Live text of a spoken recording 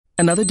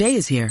Another day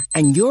is here,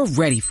 and you're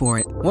ready for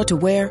it. What to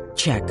wear?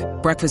 Check.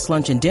 Breakfast,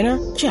 lunch, and dinner?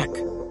 Check.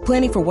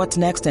 Planning for what's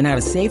next and how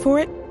to save for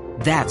it?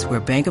 That's where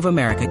Bank of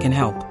America can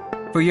help.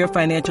 For your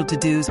financial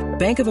to-dos,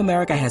 Bank of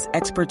America has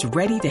experts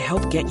ready to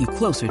help get you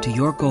closer to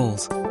your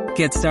goals.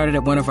 Get started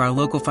at one of our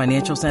local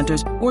financial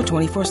centers or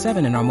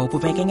 24/7 in our mobile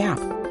banking app.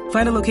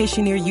 Find a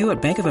location near you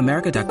at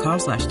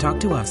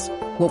bankofamerica.com/talktous.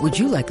 What would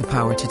you like the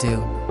power to do?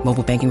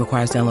 Mobile banking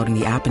requires downloading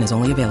the app and is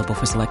only available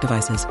for select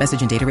devices.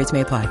 Message and data rates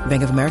may apply.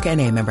 Bank of America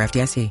N.A., member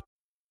FDIC.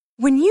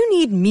 When you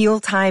need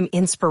mealtime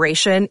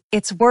inspiration,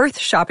 it's worth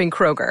shopping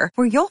Kroger,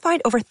 where you'll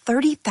find over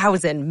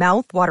 30,000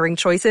 mouth-watering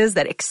choices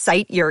that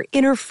excite your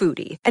inner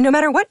foodie. And no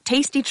matter what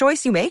tasty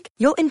choice you make,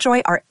 you'll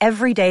enjoy our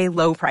everyday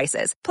low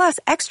prices, plus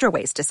extra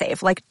ways to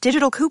save, like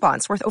digital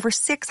coupons worth over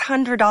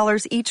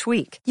 $600 each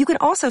week. You can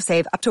also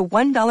save up to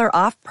 $1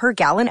 off per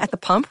gallon at the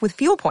pump with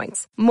fuel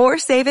points. More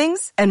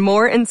savings and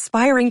more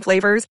inspiring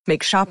flavors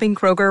make shopping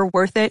Kroger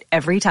worth it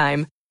every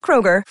time.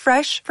 Kroger,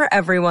 fresh for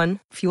everyone.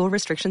 Fuel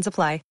restrictions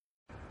apply.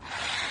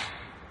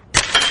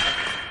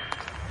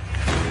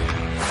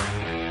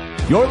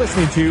 You're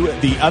listening to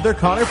the Other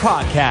Connor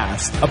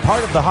Podcast, a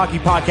part of the Hockey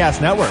Podcast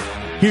Network.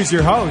 Here's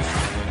your host,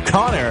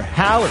 Connor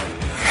Halley.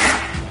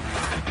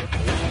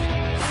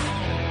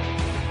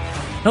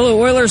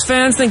 Hello, Oilers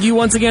fans. Thank you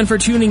once again for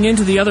tuning in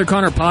to the Other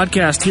Connor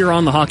Podcast here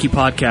on the Hockey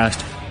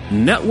Podcast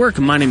Network.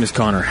 My name is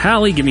Connor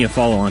Halley. Give me a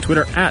follow on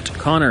Twitter at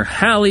Connor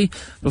Halley.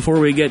 Before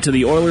we get to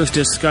the Oilers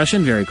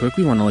discussion, very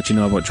quickly, I want to let you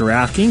know about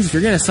DraftKings. If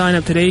you're going to sign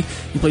up today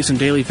and play some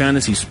daily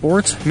fantasy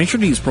sports, make sure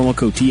to use promo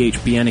code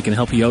THPN. It can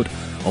help you out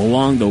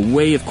along the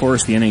way. Of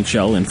course, the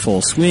NHL in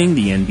full swing,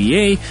 the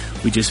NBA.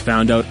 We just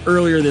found out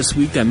earlier this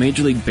week that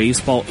Major League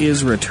Baseball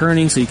is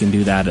returning, so you can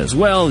do that as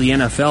well. The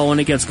NFL when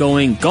it gets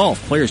going,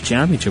 golf, Players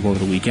Championship over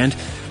the weekend,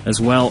 as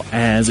well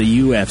as a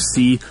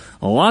UFC.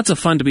 Lots of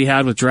fun to be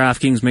had with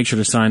DraftKings. Make sure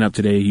to sign up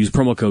today. Use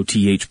promo code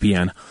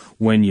THPN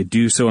when you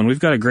do so. And we've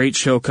got a great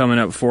show coming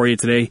up for you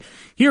today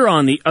here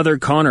on the Other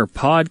Connor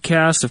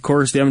Podcast. Of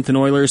course, the Edmonton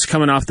Oilers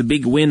coming off the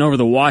big win over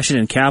the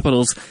Washington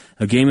Capitals,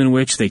 a game in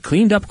which they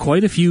cleaned up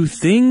quite a few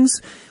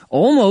things.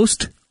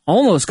 Almost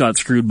got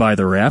screwed by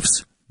the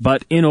refs,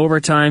 but in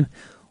overtime,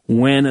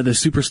 when the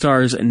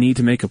superstars need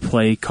to make a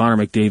play,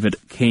 Connor McDavid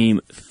came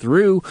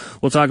through.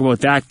 We'll talk about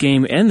that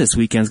game and this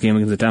weekend's game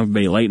against the Tampa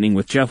Bay Lightning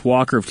with Geoff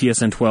Walker of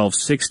TSN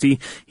 1260.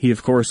 He,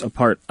 of course, a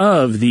part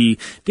of the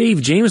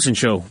Dave Jameson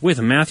Show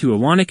with Matthew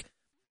Iwanek.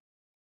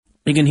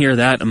 You can hear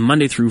that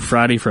Monday through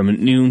Friday from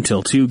noon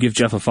till 2. Give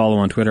Geoff a follow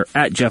on Twitter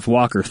at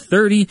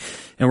JeffWalker30.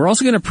 And we're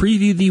also going to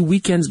preview the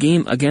weekend's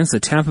game against the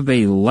Tampa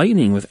Bay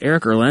Lightning with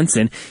Erik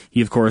Erlendsson. He,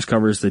 of course,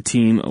 covers the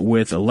team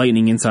with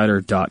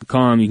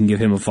LightningInsider.com. You can give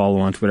him a follow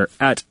on Twitter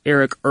at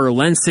Erik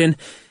Erlendsson.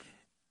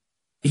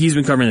 He's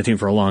been covering the team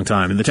for a long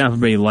time, and the Tampa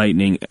Bay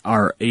Lightning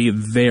are a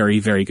very,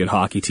 very good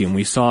hockey team.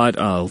 We saw it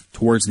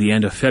towards the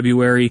end of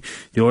February.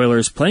 The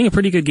Oilers playing a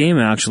pretty good game,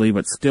 actually,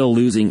 but still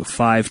losing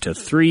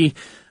 5-3.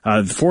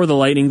 For the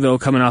Lightning, though,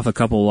 coming off a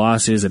couple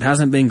losses, it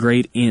hasn't been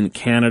great in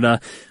Canada.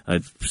 A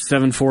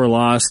 7-4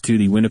 loss to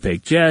the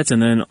Winnipeg Jets,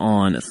 and then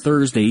on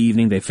Thursday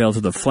evening, they fell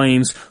to the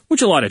Flames,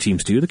 which a lot of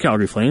teams do. The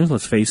Calgary Flames,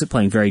 let's face it,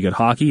 playing very good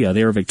hockey.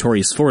 They were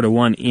victorious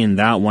 4-1 in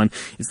that one.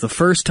 It's the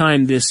first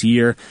time this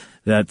year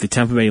that the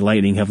Tampa Bay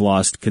Lightning have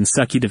lost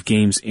consecutive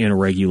games in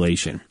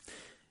regulation.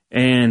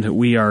 And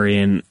we are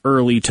in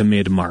early to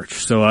mid-March.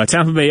 So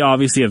Tampa Bay,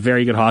 obviously a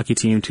very good hockey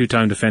team,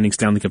 two-time defending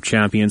Stanley Cup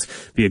champions.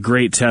 Be a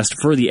great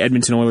test for the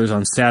Edmonton Oilers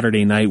on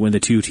Saturday night when the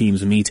two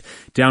teams meet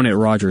down at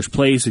Rogers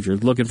Place. If you're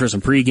looking for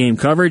some pregame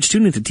coverage,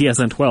 tune in to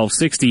TSN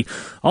 1260.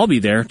 I'll be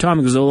there. Tom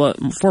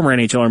Gazzola, former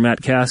NHLer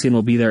Matt Cassian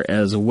will be there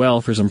as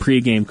well for some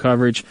pregame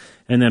coverage.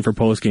 And then for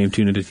postgame,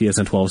 tune into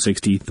TSN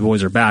 1260. The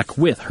boys are back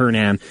with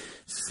Hernan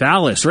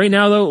Salas. Right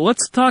now, though,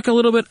 let's talk a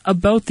little bit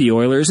about the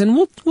Oilers, and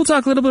we'll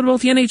talk a little bit about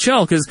the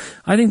NHL, because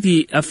I think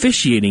the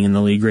officiating in the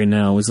league right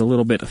now is a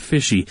little bit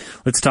fishy.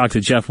 Let's talk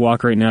to Geoff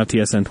Walker right now,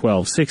 TSN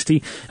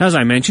 1260. As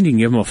I mentioned, you can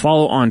give him a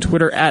follow on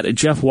Twitter at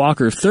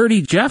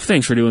JeffWalker30. Jeff,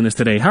 thanks for doing this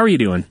today. How are you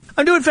doing?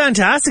 I'm doing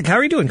fantastic. How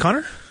are you doing,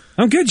 Connor?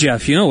 I'm good,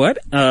 Jeff. You know what?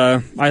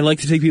 I like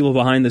to take people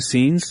behind the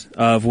scenes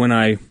of when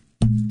I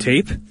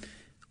tape.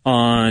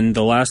 On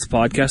the last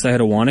podcast, I had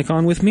Iwanek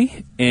on with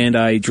me, and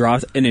I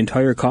dropped an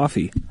entire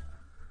coffee.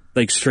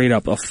 Like, straight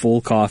up, a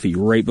full coffee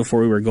right before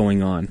we were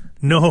going on.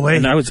 No way.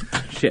 And I was,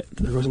 shit,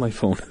 there goes my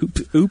phone.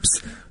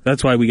 Oops.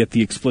 That's why we get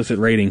the explicit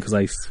rating, because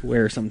I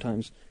swear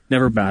sometimes.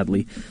 Never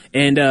badly.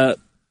 And,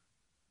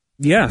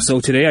 yeah,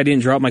 so today I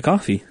didn't drop my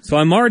coffee. So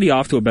I'm already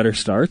off to a better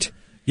start.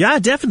 Yeah,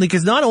 definitely,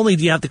 because not only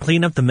do you have to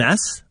clean up the mess,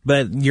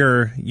 but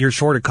you're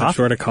short of coffee. I'm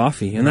short of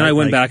coffee. And then I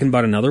went back and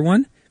bought another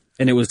one,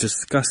 and it was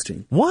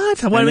disgusting.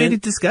 What? What made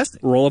it disgusting?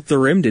 Roll Up the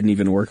Rim didn't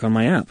even work on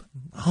my app.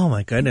 Oh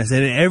my goodness.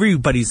 And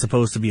everybody's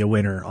supposed to be a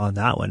winner on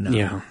that one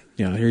now.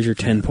 Yeah, here's your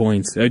 10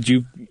 points.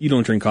 You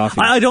don't drink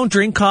coffee. I don't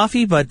drink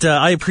coffee, but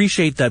I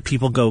appreciate that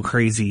people go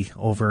crazy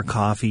over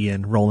coffee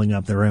and rolling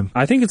up the rim.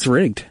 I think it's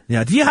rigged.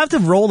 Yeah. Do you have to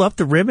roll up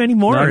the rim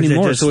anymore? Not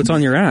anymore, just... so it's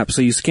on your app.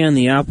 So you scan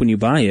the app when you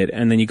buy it,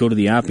 and then you go to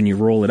the app and you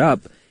roll it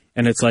up,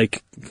 and it's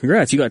like,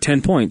 congrats, you got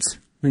 10 points.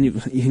 And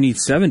you need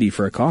 70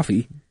 for a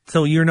coffee.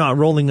 So you're not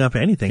rolling up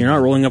anything. You're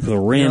not rolling up with a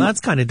rim. Yeah, that's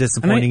kind of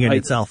disappointing in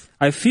itself.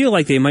 I feel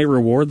like they might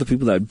reward the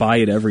people that buy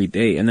it every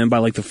day, and then by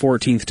like the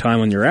 14th time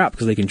on your app,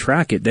 because they can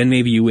track it, then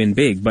maybe you win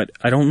big, but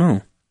I don't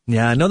know.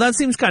 Yeah, no, that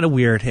seems kind of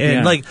weird.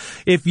 And like,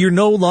 if you're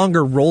no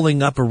longer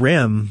rolling up a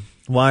rim,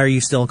 why are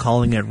you still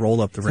calling it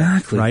roll up the rim?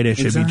 Exactly. Right? It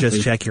should be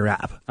just check your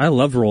app. I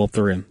love roll up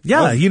the rim.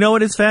 Yeah, you know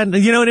what? It's and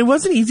it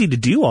wasn't easy to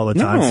do all the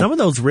time. No. Some of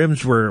those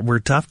rims were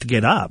tough to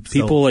get up.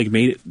 People like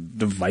made it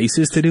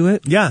devices to do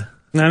it. Yeah.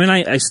 I mean,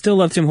 I still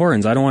love Tim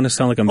Hortons. I don't want to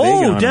sound like I'm big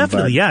on him,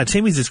 definitely. Yeah,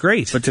 Timmy's is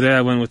great. But today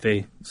I went with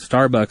a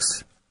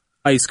Starbucks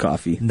iced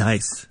coffee.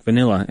 Nice.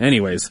 Vanilla.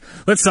 Anyways,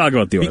 let's talk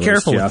about the Oilers. Be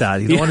careful Geoff. with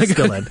that. You don't want to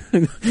spill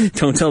it.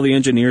 Don't tell the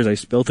engineers I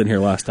spilt in here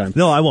last time.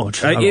 No, I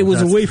won't. It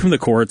was away from the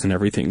courts and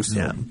everything.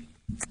 So.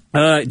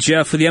 Yeah.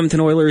 Geoff, for the Edmonton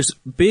Oilers,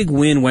 big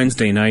win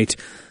Wednesday night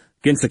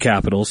against the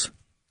Capitals.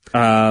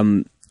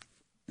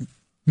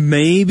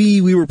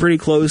 Maybe we were pretty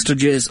close to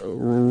just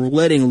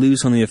letting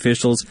loose on the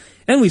officials,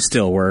 and we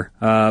still were.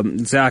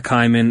 Zach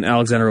Hyman,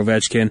 Alexander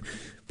Ovechkin,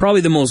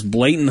 probably the most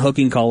blatant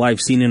hooking call I've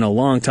seen in a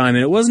long time,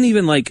 and it wasn't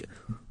even like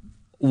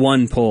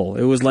one pull.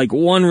 It was like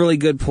one really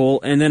good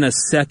pull, and then a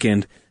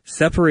second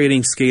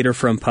separating skater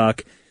from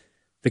puck.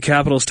 The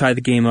Capitals tied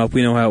the game up.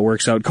 We know how it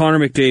works out. Connor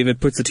McDavid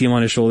puts the team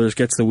on his shoulders,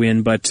 gets the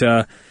win, but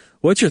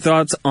what's your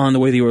thoughts on the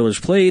way the Oilers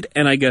played,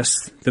 and I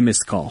guess the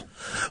missed call?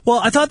 Well,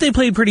 I thought they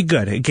played pretty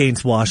good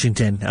against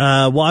Washington.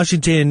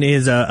 Washington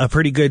is a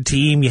pretty good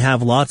team. You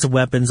have lots of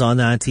weapons on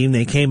that team.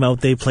 They came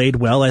out, they played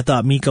well. I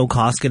thought Mikko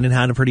Koskinen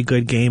had a pretty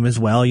good game as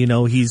well. You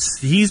know,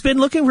 he's been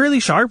looking really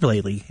sharp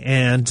lately.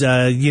 And,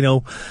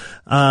 with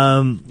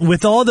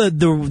all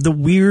the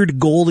weird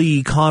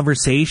goalie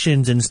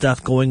conversations and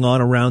stuff going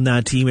on around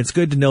that team, it's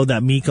good to know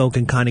that Mikko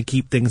can kind of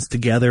keep things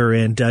together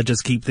and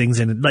just keep things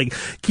in, like,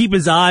 keep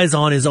his eyes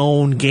on his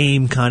own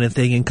game kind of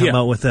thing and come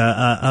out with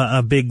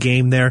a big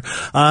game there.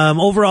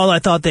 Overall, I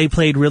thought they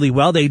played really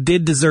well. They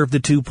did deserve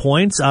the 2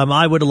 points.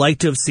 I would have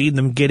liked to have seen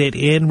them get it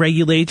in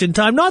regulation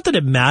time. Not that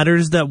it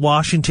matters that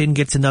Washington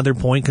gets another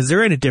point because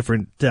they're in a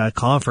different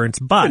conference,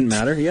 but didn't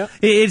matter. Yeah,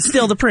 it's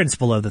still the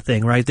principle of the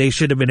thing, right? They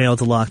should have been able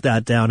to lock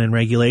that down in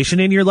regulation.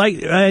 And you're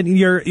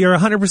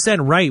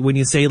 100% right when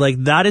you say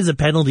like that is a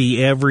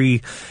penalty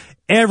every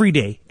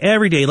day.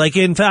 Like,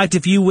 in fact,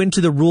 if you went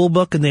to the rule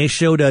book and they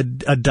showed a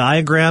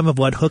diagram of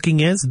what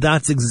hooking is,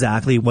 that's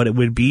exactly what it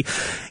would be.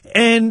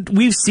 And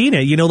we've seen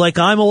it, like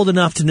I'm old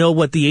enough to know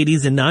what the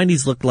 80s and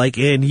 90s looked like,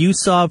 and you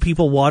saw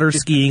people water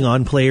skiing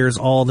on players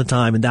all the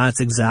time, and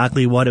that's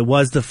exactly what it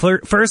was. The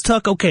first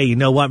hook, okay, you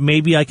know what,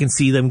 maybe I can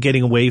see them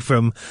getting away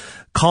from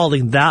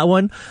calling that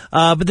one.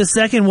 But the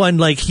second one,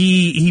 like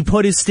he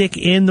put his stick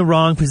in the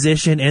wrong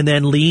position and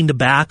then leaned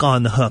back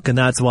on the hook, and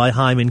that's why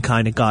Hyman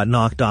kind of got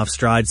knocked off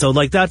stride. So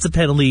like that's a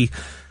penalty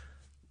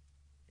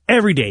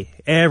every day.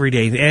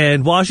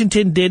 And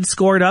Washington did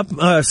score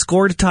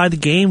to tie the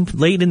game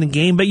late in the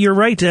game. But you're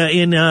right,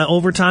 in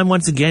overtime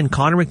once again,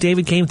 Connor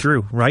McDavid came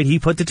through, right? He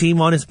put the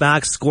team on his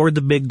back, scored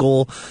the big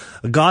goal,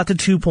 got the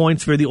 2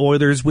 points for the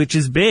Oilers, which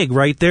is big,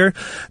 right? They're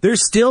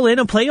still in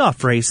a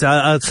playoff race.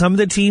 Some of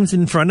the teams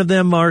in front of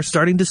them are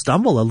starting to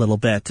stumble a little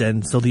bit,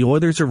 and so the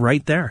Oilers are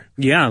right there.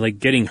 Yeah, like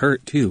getting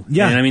hurt too.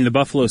 Yeah. And I mean, the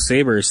Buffalo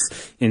Sabres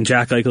in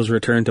Jack Eichel's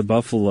return to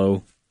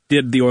Buffalo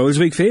did the Oilers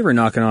a big favor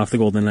knocking off the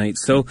Golden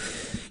Knights. So,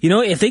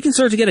 if they can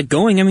start to get it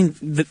going, I mean,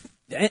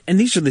 and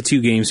these are the two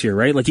games here,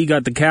 right? Like, you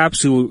got the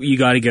Caps, who you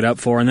got to get up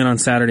for, and then on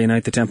Saturday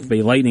night, the Tampa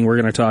Bay Lightning. We're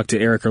going to talk to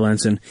Erik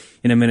Erlendsson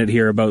in a minute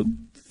here about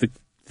the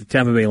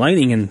Tampa Bay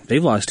Lightning, and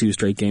they've lost 2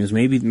 straight games.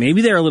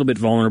 Maybe they're a little bit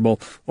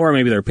vulnerable, or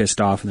maybe they're pissed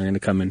off and they're going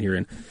to come in here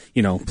and,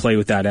 play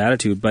with that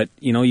attitude. But,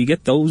 you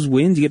get those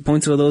wins, you get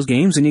points out of those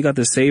games, and you got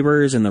the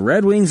Sabres and the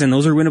Red Wings, and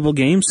those are winnable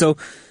games. So,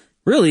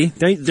 really,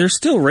 they're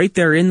still right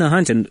there in the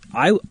hunt, and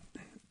I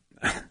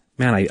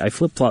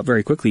flip-flop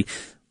very quickly.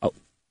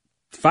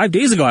 5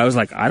 days ago, I was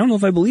like, I don't know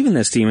if I believe in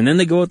this team. And then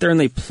they go out there and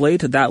they play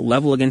to that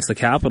level against the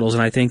Capitals,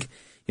 and I think,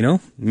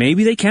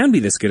 maybe they can be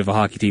this good of a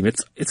hockey team.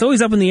 It's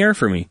always up in the air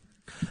for me.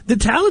 The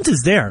talent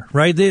is there,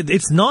 right?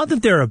 It's not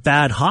that they're a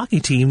bad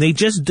hockey team. They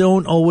just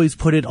don't always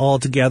put it all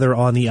together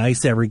on the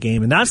ice every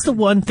game. And that's the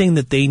one thing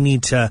that they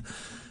need to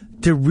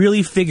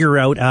really figure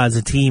out as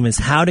a team is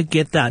how to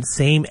get that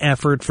same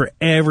effort for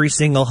every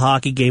single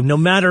hockey game, no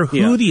matter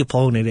who the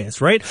opponent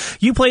is, right?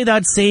 You play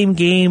that same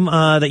game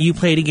that you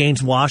played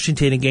against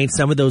Washington, against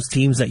some of those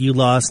teams that you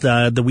lost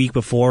the week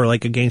before,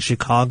 like against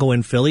Chicago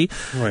and Philly.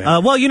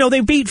 Right. They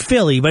beat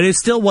Philly, but it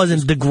still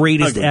wasn't the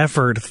greatest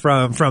effort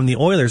from the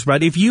Oilers.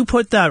 But if you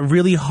put that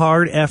really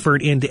hard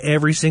effort into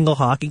every single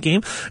hockey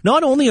game,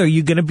 not only are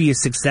you going to be a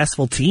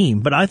successful team,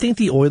 but I think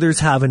the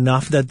Oilers have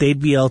enough that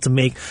they'd be able to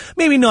make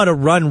maybe not a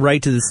run right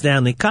to the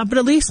Stanley Cup, but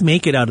at least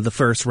make it out of the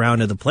first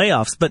round of the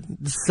playoffs. But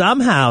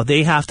somehow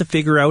they have to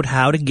figure out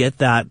how to get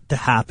that to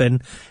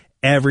happen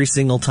every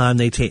single time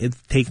they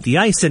take the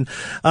ice. And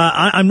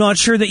I'm not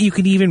sure that you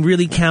can even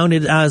really count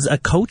it as a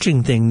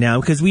coaching thing now,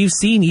 because we've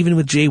seen even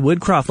with Jay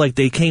Woodcroft, like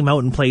they came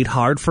out and played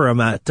hard for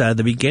him at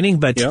the beginning,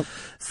 but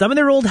some of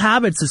their old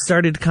habits have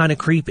started to kind of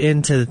creep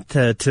into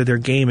their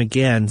game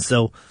again.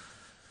 So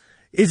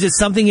Is it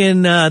something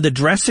in the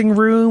dressing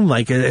room?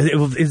 Like,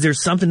 is there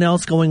something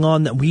else going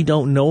on that we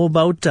don't know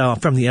about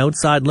from the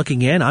outside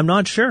looking in? I'm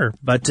not sure.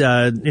 But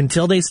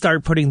until they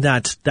start putting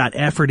that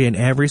effort in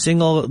every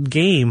single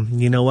game,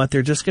 you know what?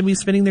 They're just going to be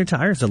spinning their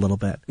tires a little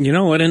bit. You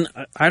know what? And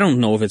I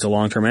don't know if it's a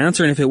long-term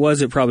answer. And if it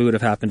was, it probably would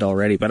have happened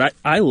already. But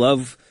I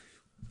love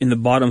in the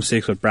bottom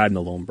six what Brad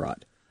Malone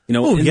brought. You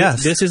know,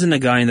 yes. This isn't a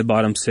guy in the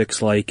bottom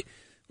six like,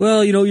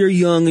 well, you know, you're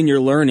young and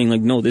you're learning. Like,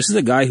 no, this is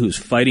a guy who's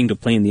fighting to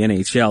play in the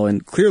NHL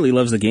and clearly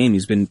loves the game.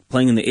 He's been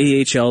playing in the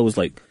AHL. It was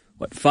like,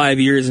 5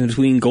 years in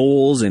between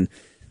goals and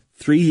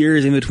 3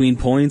 years in between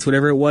points,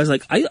 whatever it was.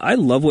 Like, I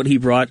love what he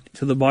brought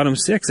to the bottom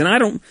six.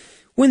 And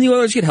when the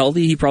Oilers get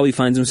healthy, he probably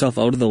finds himself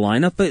out of the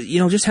lineup. But, you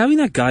know, just having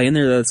that guy in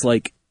there that's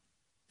like,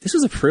 this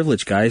is a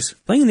privilege, guys.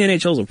 Playing in the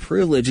NHL is a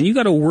privilege and you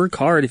got to work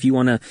hard if you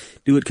want to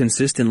do it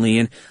consistently.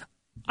 And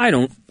I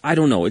don't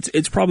know.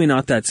 It's probably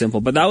not that simple,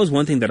 but that was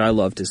one thing that I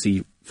love to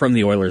see from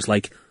the Oilers.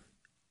 Like,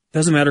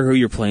 doesn't matter who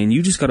you're playing,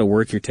 you just got to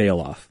work your tail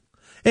off.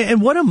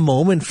 And what a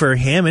moment for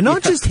him, and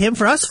not just him,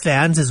 for us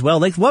fans as well.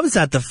 Like, what was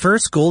that? The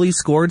first goal he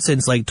scored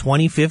since like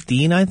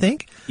 2015, I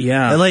think.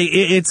 Yeah. Like,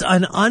 it's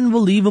an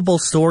unbelievable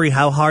story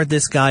how hard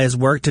this guy has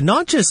worked to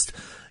not just,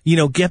 you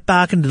know, get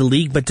back into the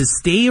league, but to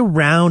stay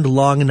around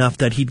long enough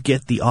that he'd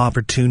get the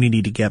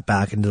opportunity to get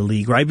back into the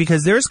league, right?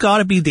 Because there's got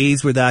to be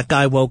days where that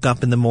guy woke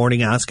up in the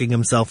morning asking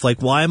himself,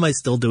 like, why am I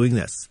still doing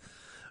this?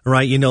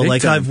 Right? You know,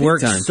 I've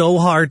worked so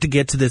hard to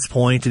get to this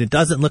point and it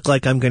doesn't look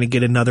like I'm going to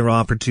get another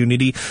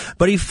opportunity.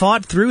 But he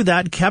fought through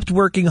that, kept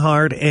working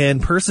hard and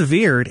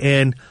persevered.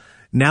 And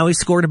now he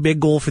scored a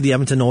big goal for the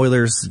Edmonton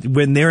Oilers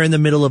when they're in the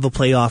middle of a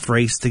playoff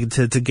race to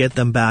get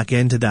them back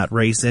into that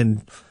race.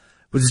 And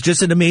it was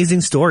just an amazing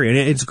story, and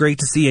it's great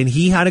to see. And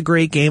he had a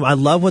great game. I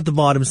love what the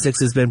bottom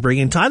six has been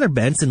bringing. Tyler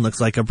Benson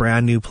looks like a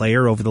brand new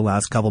player over the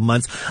last couple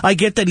months. I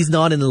get that he's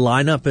not in the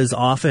lineup as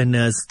often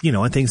as, you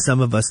know, I think some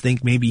of us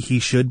think maybe he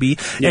should be.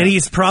 Yeah. And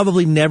he's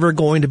probably never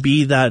going to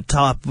be that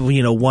top,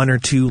 you know, 1 or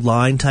 2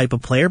 line type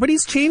of player, but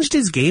he's changed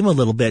his game a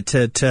little bit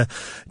to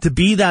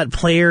be that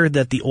player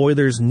that the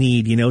Oilers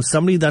need, you know,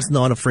 somebody that's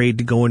not afraid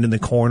to go into the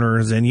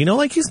corners. And, you know,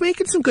 like, he's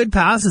making some good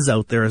passes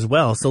out there as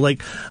well. So,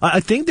 like, I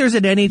think there's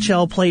an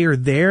NHL player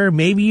there.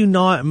 Maybe you're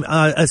not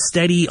a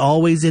steady,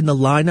 always in the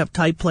lineup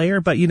type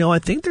player, but, you know, I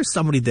think there's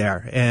somebody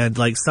there, and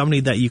like somebody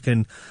that you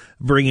can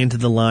bring into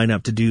the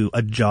lineup to do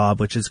a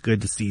job, which is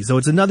good to see. So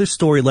it's another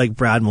story like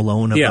Brad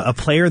Malone, a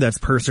player that's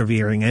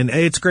persevering, and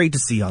it's great to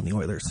see on the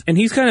Oilers. And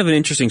he's kind of an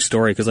interesting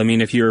story because, I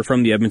mean, if you're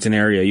from the Edmonton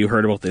area, you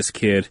heard about this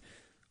kid.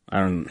 I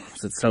don't know,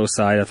 was it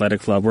Southside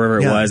Athletic Club, wherever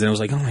it was, and it was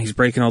like, oh, he's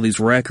breaking all these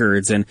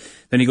records, and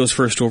then he goes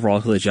first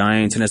overall to the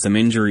Giants and has some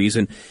injuries,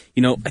 and,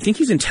 you know, I think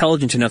he's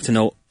intelligent enough to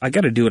know, I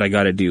gotta do what I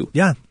gotta do.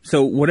 Yeah.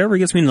 So whatever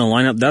gets me in the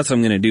lineup, that's what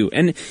I'm gonna do.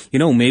 And, you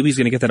know, maybe he's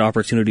gonna get that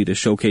opportunity to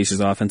showcase his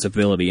offensive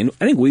ability, and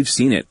I think we've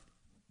seen it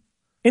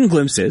in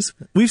glimpses.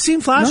 We've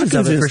seen flashes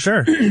of it for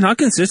sure. Not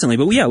consistently,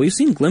 but yeah, we've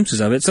seen glimpses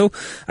of it. So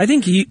I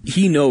think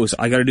he knows,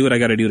 I gotta do what I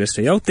gotta do to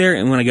stay out there,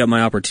 and when I get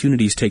my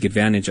opportunities, take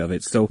advantage of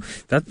it. So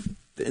that,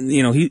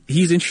 you know,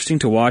 he's interesting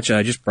to watch.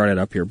 I just brought it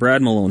up here.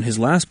 Brad Malone, his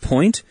last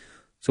point.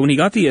 So when he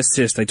got the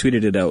assist, I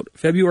tweeted it out.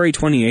 February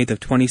 28th of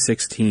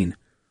 2016.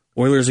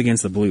 Oilers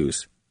against the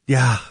Blues.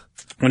 Yeah.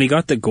 When he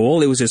got the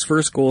goal, it was his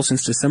first goal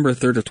since December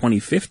 3rd of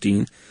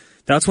 2015.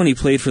 That's when he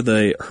played for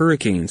the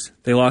Hurricanes.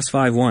 They lost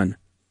 5-1.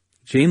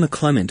 Jay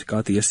McClement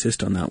got the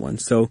assist on that one.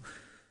 So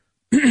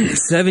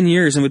 7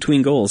 years in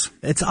between goals.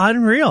 It's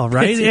unreal,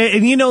 right?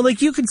 And, you know,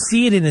 like, you could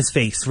see it in his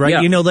face, right?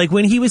 Yeah. You know, like,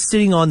 when he was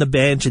sitting on the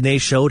bench and they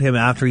showed him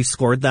after he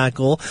scored that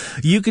goal,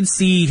 you could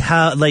see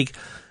how, like,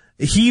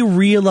 he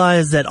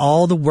realized that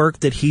all the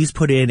work that he's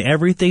put in,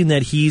 everything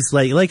that he's,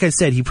 like I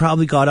said, he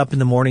probably got up in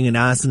the morning and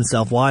asked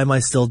himself, why am I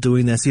still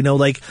doing this? You know,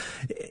 like,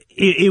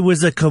 it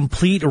was a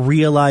complete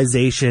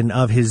realization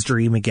of his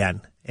dream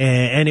again.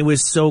 And it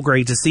was so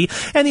great to see.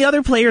 And the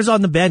other players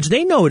on the bench,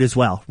 they know it as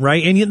well,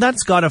 right? And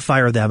that's got to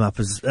fire them up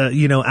as,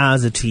 you know,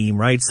 as a team,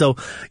 right? So,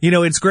 you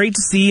know, it's great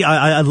to see.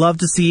 I'd love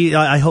to see,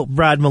 I hope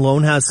Brad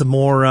Malone has some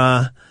more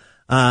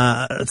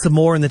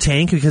in the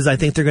tank, because I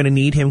think they're going to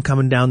need him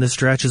coming down the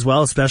stretch as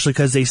well, especially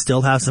because they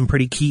still have some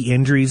pretty key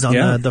injuries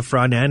on the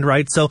front end,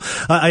 right? So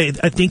I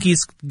think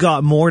he's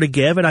got more to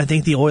give, and I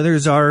think the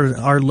Oilers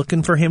are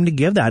looking for him to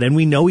give that, and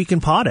we know he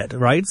can pot it,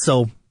 right?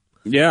 So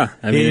yeah,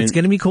 I mean, it's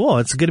going to be cool.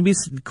 It's going to be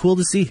cool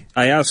to see.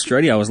 I asked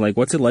Stretty, I was like,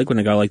 what's it like when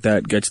a guy like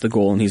that gets the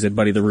goal? And he said,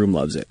 buddy, the room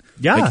loves it.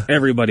 Yeah. Like,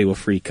 everybody will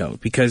freak out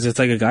because it's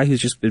like a guy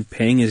who's just been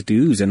paying his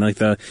dues and like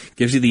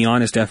gives you the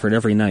honest effort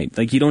every night.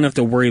 Like, you don't have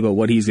to worry about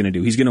what he's going to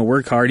do. He's going to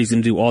work hard. He's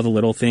going to do all the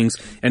little things.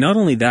 And not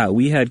only that,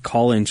 we had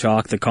Colin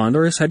Chalk, the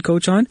Condors head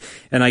coach, on,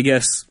 and I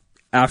guess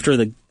after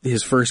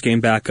his first game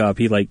back up,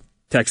 he like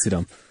texted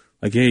him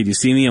like, hey, do you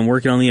see me? I'm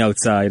working on the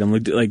outside. I'm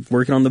like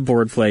working on the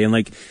board play, and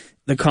like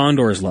the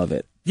Condors love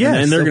it. Yeah,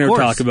 and they're going to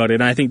talk about it.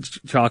 And I think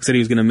Chalk said he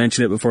was going to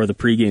mention it before the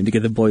pregame to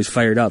get the boys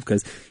fired up,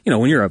 because, you know,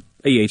 when you're a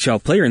AHL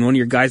player and one of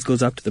your guys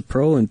goes up to the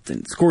pro and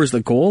scores the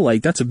goal,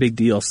 like, that's a big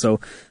deal.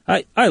 So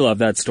I love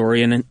that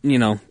story, and, you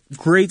know,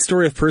 great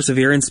story of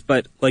perseverance.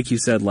 But like you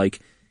said, like,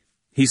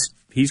 he's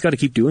he's got to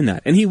keep doing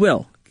that. And he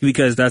will,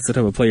 because that's the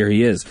type of player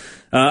he is.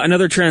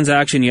 Another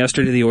transaction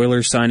yesterday, the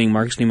Oilers signing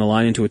Markus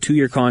Niemelainen to a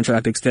 2-year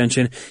contract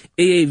extension,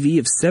 AAV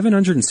of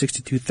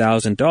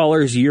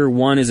 $762,000. Year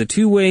 1 is a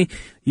 2-way,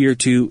 year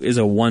 2 is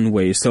a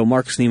 1-way. So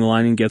Markus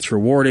Niemelainen gets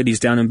rewarded. He's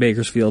down in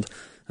Bakersfield.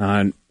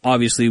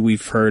 Obviously,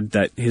 we've heard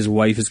that his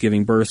wife is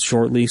giving birth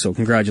shortly, so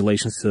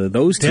congratulations to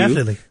those two.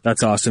 Definitely.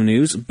 That's awesome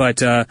news.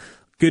 But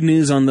good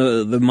news on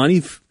the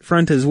money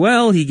front as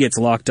well. He gets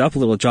locked up, a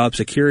little job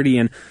security.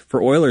 And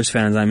for Oilers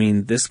fans, I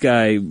mean, this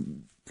guy,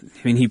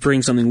 he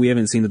brings something we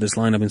haven't seen to this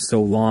lineup in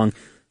so long.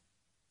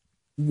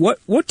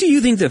 What do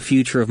you think the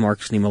future of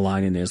Markus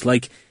Niemelainen is?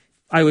 Like,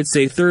 I would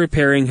say third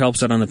pairing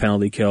helps out on the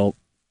penalty kill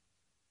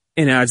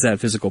and adds that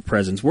physical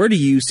presence. Where do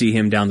you see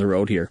him down the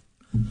road here?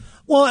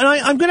 Well, and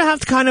I'm going to have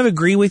to kind of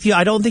agree with you.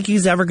 I don't think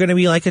he's ever going to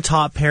be like a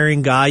top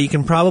pairing guy. You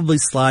can probably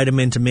slide him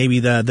into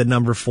maybe the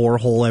number 4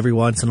 hole every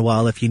once in a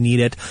while if you need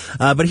it.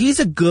 But he's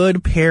a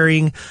good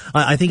pairing.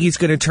 I think he's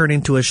going to turn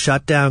into a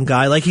shutdown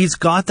guy. Like, he's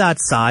got that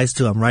size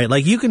to him, right?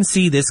 Like, you can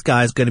see this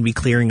guy's going to be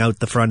clearing out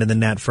the front of the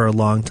net for a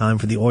long time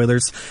for the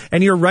Oilers.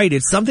 And you're right.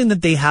 It's something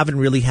that they haven't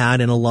really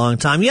had in a long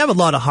time. You have a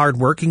lot of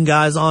hard-working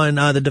guys on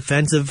the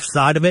defensive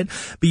side of it,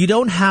 but you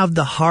don't have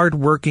the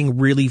hard-working,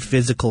 really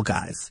physical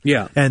guys.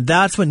 Yeah. And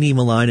that's what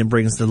Niemelainen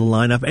brings to the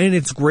lineup, and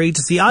it's great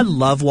to see. I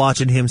love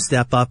watching him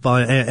step up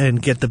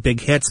and get the big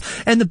hits.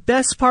 And the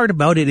best part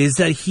about it is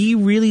that he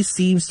really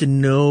seems to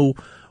know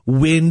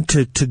when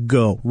to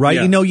go, right?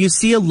 Yeah. You know, you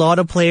see a lot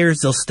of players,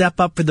 they'll step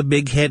up for the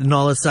big hit, and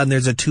all of a sudden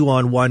there's a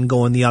 2-on-1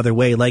 going the other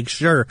way. Like,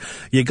 sure,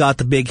 you got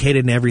the big hit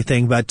and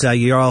everything, but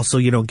you're also,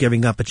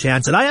 giving up a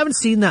chance. And I haven't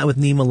seen that with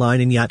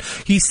Niemelainen yet.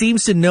 He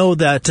seems to know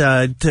that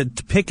to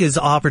pick his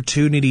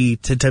opportunity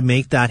to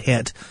make that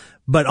hit,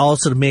 but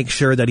also to make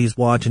sure that he's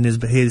watching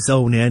his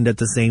own end at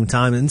the same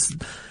time. And,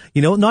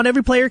 not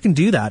every player can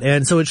do that.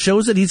 And so it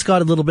shows that he's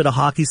got a little bit of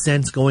hockey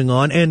sense going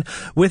on. And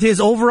with his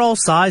overall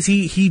size,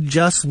 he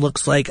just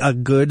looks like a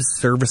good,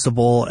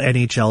 serviceable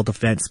NHL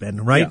defenseman,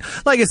 right?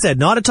 Yeah. Like I said,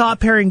 not a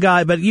top pairing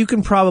guy, but you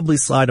can probably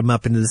slide him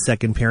up into the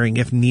second pairing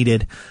if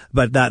needed.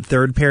 But that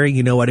third pairing,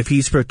 you know what? If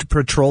he's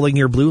patrolling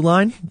your blue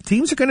line,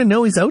 teams are going to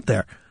know he's out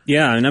there.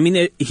 Yeah, and I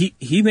mean,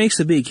 he makes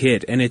a big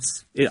hit, and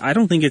I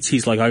don't think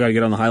he's like, I gotta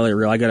get on the highlight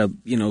reel, I gotta,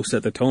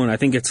 set the tone. I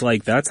think it's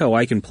like, that's how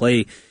I can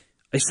play.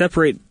 I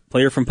separate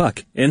player from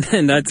puck, and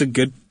then that's a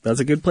good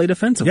play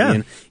defensively. Yeah.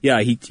 And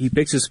yeah, he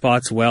picks his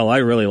spots well. I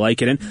really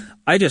like it, and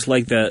I just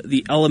like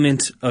the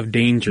element of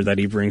danger that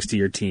he brings to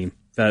your team.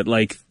 That,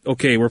 like,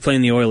 okay, we're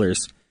playing the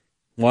Oilers.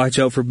 Watch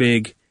out for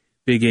Big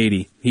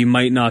 80. He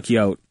might knock you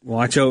out.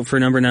 Watch out for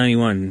number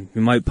 91. He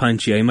might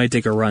punch you. He might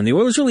take a run. The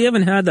Oilers really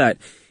haven't had that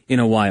in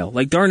a while.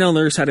 Like, Darnell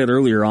Nurse had it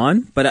earlier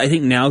on, but I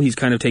think now he's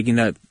kind of taking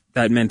that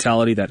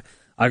mentality that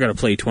I gotta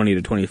play 20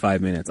 to 25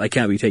 minutes. I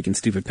can't be taking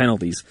stupid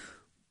penalties,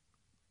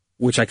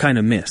 which I kind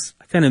of miss.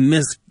 I kind of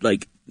miss,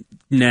 like,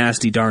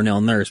 nasty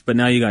Darnell Nurse, but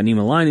now you got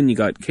Niemelainen, you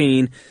got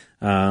Kane,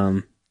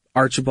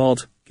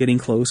 Archibald getting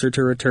closer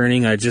to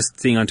returning. I just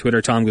seeing on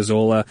Twitter Tom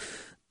Gazzola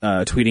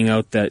tweeting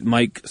out that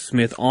Mike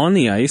Smith on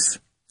the ice,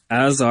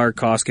 as are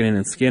Koskinen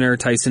and Skinner,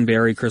 Tyson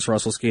Barrie, Chris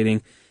Russell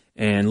skating,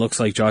 and looks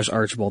like Josh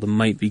Archibald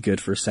might be good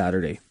for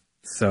Saturday.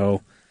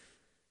 So,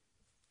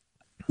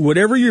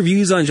 whatever your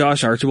views on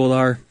Josh Archibald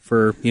are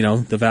for,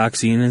 the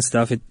vaccine and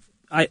stuff,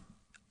 I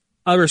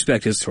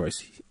respect his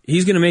choice.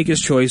 He's going to make his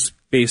choice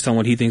based on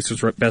what he thinks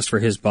is best for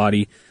his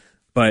body,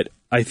 but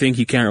I think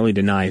you can't really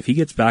deny if he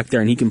gets back there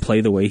and he can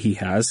play the way he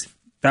has,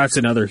 that's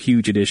another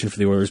huge addition for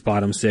the Oilers'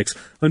 bottom 6.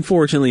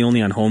 Unfortunately,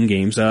 only on home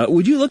games.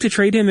 Would you look to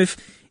trade him if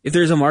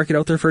there's a market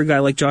out there for a guy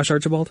like Josh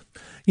Archibald?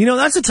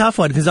 That's a tough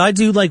one, because I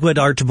do like what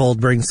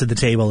Archibald brings to the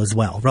table as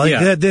well, right?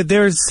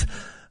 Yeah.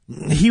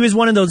 He was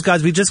one of those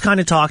guys, we just kind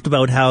of talked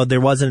about how there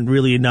wasn't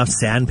really enough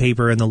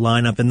sandpaper in the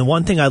lineup, and the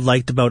one thing I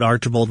liked about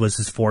Archibald was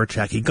his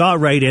forecheck. He got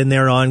right in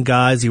there on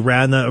guys, he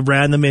ran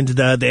them into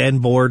the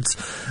end boards,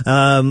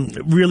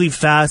 really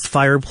fast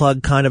fire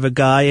plug kind of a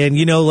guy, and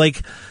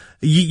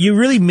you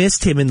really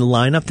missed him in the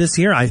lineup this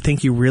year. I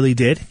think you really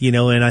did,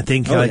 and I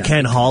think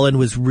Ken Holland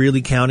was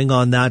really counting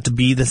on that to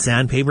be the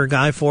sandpaper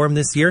guy for him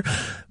this year.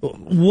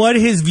 What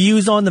his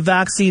views on the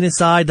vaccine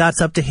aside,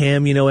 that's up to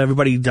him.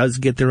 Everybody does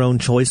get their own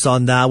choice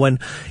on that one.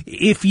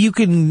 If you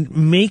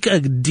can make a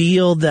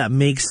deal that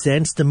makes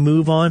sense to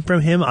move on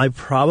from him, I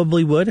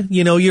probably would.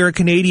 You're a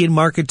Canadian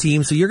market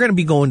team, so you're going to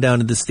be going down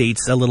to the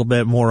States a little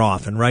bit more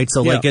often, right?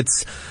 So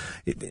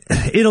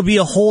it'll be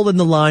a hole in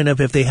the lineup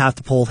if they have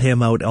to pull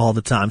him out all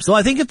the time. So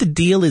I think if the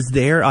deal is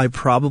there, I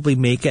probably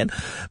make it.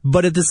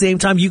 But at the same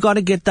time, you got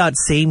to get that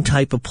same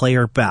type of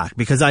player back,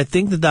 because I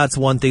think that that's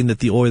one thing that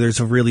the Oilers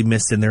have really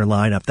missed in their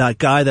lineup. That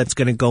guy that's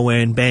going to go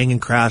in, bang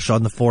and crash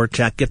on the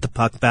forecheck, get the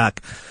puck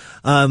back.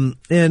 And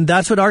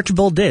that's what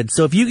Archibald did.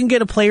 So if you can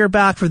get a player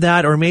back for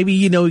that, or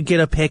maybe, get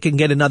a pick and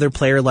get another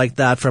player like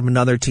that from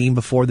another team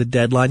before the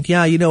deadline,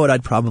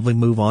 I'd probably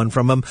move on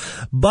from him.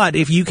 But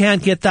if you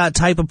can't get that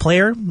type of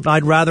player,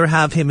 I'd rather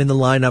have him in the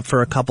lineup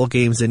for a couple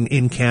games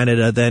in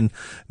Canada than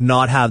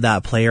not have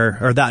that player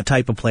or that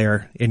type of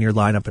player in your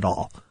lineup at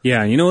all.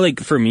 Yeah,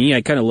 for me,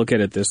 I kind of look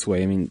at it this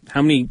way. I mean,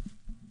 how many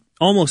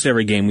almost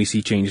every game we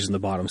see changes in the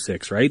bottom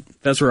six, right?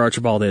 That's where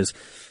Archibald is.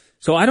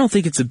 So I don't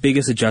think it's the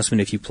biggest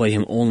adjustment if you play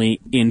him only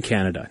in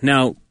Canada.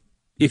 Now,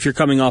 if you're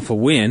coming off a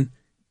win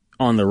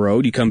on the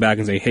road, you come back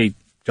and say, hey,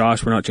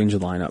 Josh, we're not changing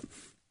the lineup.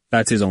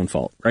 That's his own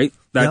fault, right?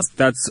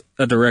 That's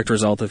a direct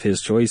result of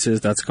his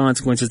choices. That's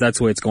consequences. That's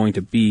the way it's going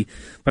to be.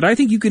 But I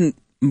think you can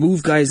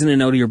move guys in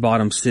and out of your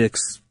bottom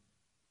six,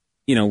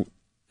 you know,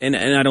 and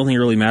I don't think it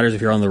really matters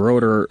if you're on the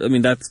road or, I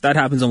mean, that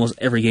happens almost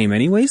every game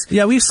anyways.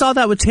 Yeah, we saw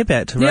that with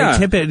Tippett, right? Yeah.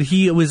 Tippett,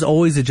 he was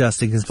always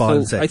adjusting his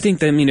bottom six. I think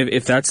that, I mean,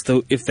 if that's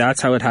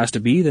how it has to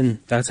be,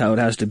 then that's how it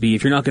has to be.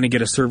 If you're not going to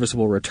get a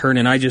serviceable return,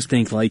 and I just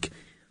think, like,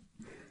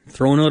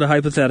 throwing out a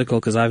hypothetical,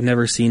 because I've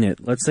never seen it.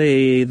 Let's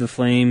say the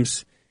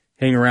Flames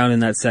hang around in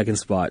that second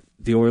spot.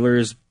 The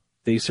Oilers,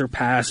 they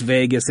surpass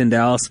Vegas and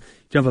Dallas,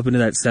 jump up into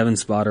that 7th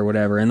spot or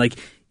whatever, and, like,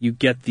 you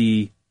get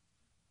the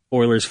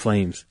Oilers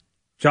Flames.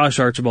 Josh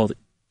Archibald,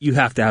 you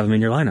have to have him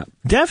in your lineup.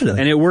 Definitely.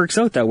 And it works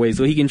out that way,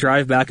 so he can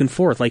drive back and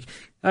forth. Like,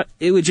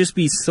 it would just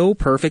be so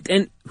perfect.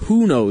 And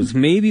who knows?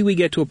 Maybe we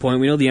get to a point,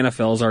 we know the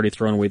NFL's already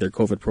thrown away their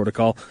COVID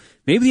protocol.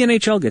 Maybe the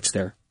NHL gets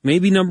there.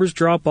 Maybe numbers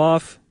drop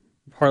off,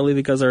 partly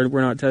because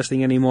we're not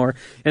testing anymore,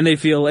 and they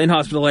feel, and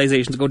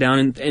hospitalizations go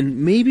down,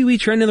 and maybe we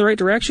trend in the right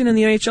direction, and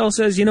the NHL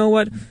says, you know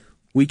what?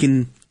 We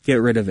can get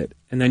rid of it.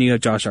 And then you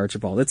have Josh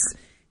Archibald.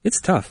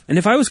 It's tough. And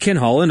if I was Ken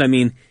Holland, I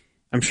mean,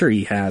 I'm sure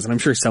he has, and I'm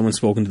sure someone's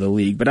spoken to the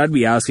league, but I'd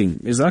be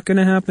asking, is that going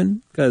to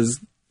happen? Because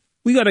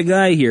we got a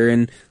guy here,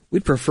 and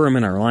we'd prefer him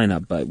in our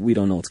lineup, but we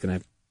don't know what's going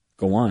to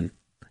go on.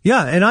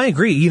 Yeah, and I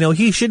agree. You know,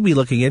 he should be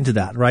looking into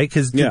that, right?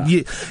 Because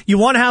you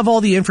want to have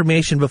all the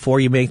information before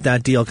you make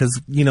that deal. Because,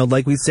 you know,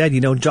 like we said,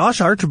 you know, Josh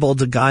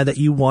Archibald's a guy that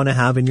you want to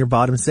have in your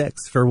bottom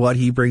six for what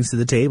he brings to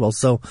the table.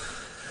 So,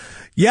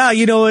 yeah,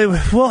 you know,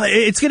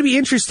 it's going to be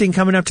interesting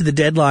coming up to the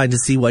deadline to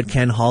see what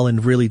Ken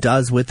Holland really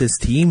does with this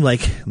team.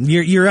 Like,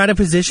 you're at a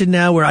position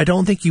now where I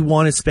don't think you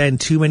want to spend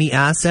too many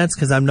assets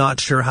because I'm not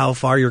sure how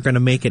far you're going to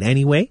make it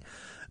anyway.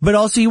 But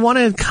also you want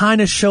to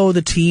kind of show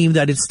the team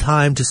that it's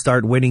time to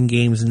start winning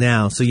games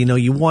now. So, you know,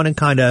 you want to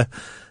kind of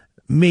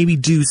maybe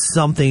do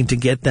something to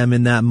get them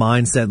in that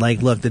mindset.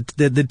 Like, look,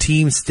 the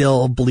team's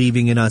still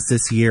believing in us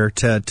this year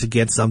to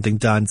get something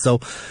done. So,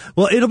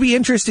 well, it'll be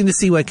interesting to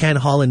see what Ken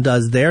Holland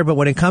does there. But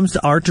when it comes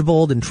to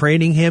Archibald and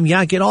trading him,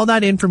 yeah, get all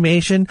that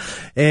information.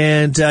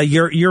 And,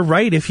 you're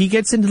right. If he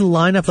gets into the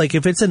lineup, like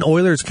if it's an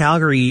Oilers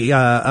Calgary,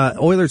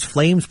 Oilers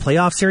Flames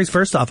playoff series,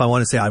 first off, I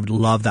want to say I would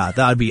love that.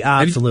 That would be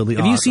absolutely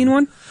awesome. Have you seen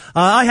one?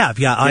 I have.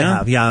 Yeah, I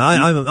have. Yeah,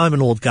 I'm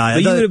an old guy.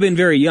 But you would have been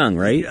very young,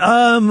 right?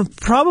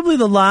 Probably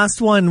the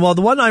last one. Well,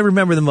 the one I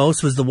remember the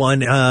most was the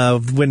one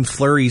when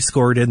Fleury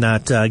scored in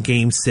that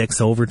Game 6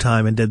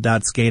 overtime and did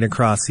that skate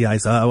across the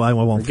ice. I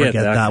won't forget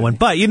that one.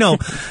 But, you know,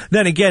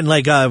 then again,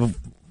 like,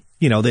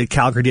 you know, the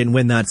Calgary didn't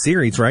win that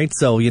series, right?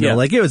 So, you know,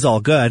 like, it was all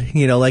good.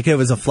 You know, like, it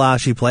was a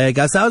flashy play. I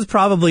guess that was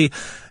probably...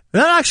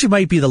 That actually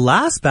might be the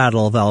last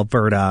Battle of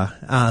Alberta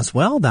as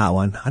well, that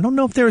one. I don't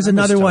know if there was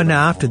another one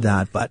after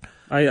that, but...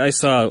 I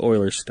saw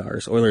Oilers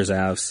Stars, Oilers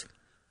Avs.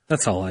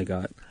 That's all I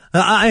got.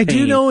 I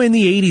do know in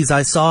the 80s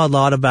I saw a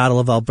lot of Battle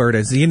of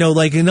Alberta. You know,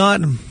 like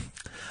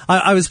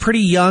I was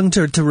pretty young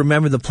to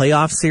remember the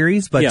playoff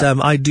series, but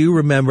I do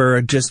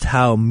remember just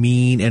how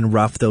mean and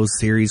rough those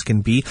series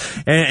can be.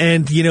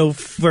 And you know,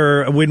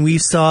 for when we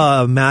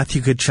saw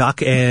Matthew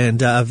Tkachuk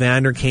and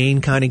Evander Kane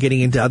kind of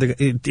getting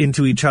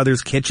into each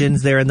other's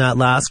kitchens there in that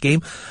last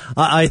game,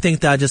 I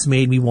think that just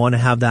made me want to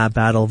have that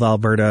Battle of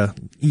Alberta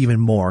even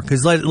more.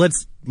 Because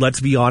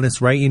let's be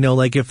honest, right? You know,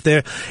 like if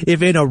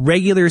in a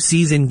regular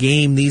season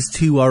game, these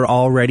two are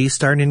already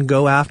starting to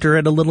go after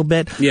it a little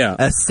bit. Yeah.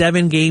 A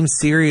 7-game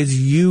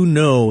series, you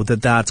know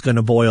that's going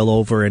to boil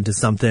over into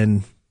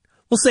something,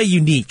 we'll say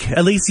unique,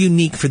 at least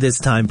unique for this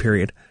time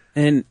period.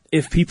 And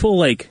if people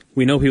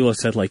we know people have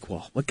said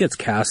well, what gets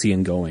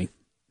Cassian going?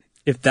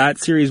 If that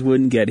series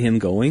wouldn't get him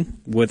going,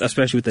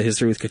 especially with the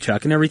history with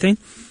Tkachuk and everything,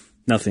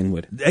 nothing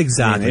would.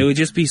 Exactly. It would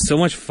just be so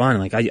much fun.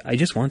 Like, I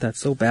just want that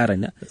so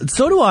bad.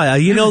 So do I.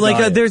 You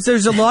know,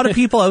 there's a lot of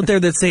people out there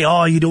that say,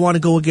 oh, you don't want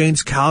to go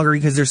against Calgary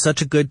because they're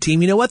such a good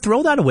team. You know what?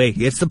 Throw that away.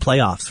 It's the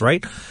playoffs,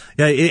 right?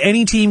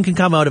 Any team can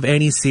come out of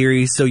any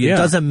series, so it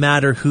doesn't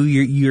matter who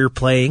you're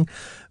playing.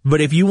 But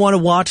if you want to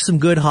watch some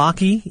good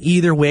hockey,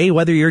 either way,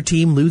 whether your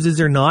team loses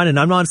or not, and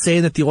I'm not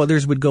saying that the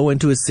Oilers would go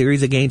into a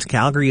series against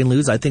Calgary and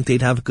lose. I think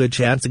they'd have a good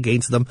chance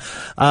against them.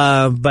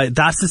 But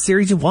that's the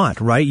series you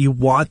want, right? You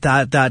want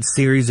that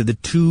series of the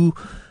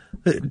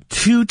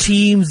two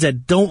teams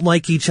that don't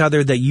like each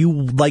other that you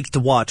like to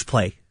watch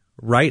play,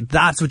 right?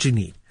 That's what you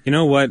need. You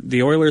know what?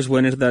 The Oilers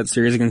went into that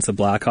series against the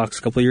Blackhawks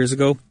a couple of years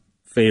ago.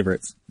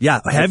 Favorites. Yeah,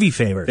 heavy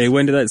favorites. They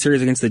went to that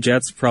series against the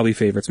Jets, probably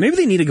favorites. Maybe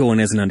they need to go in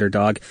as an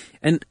underdog,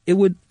 and it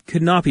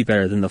could not be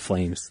better than the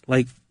Flames.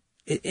 And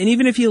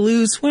even if you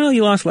lose, well,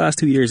 you lost the last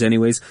 2 years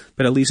anyways,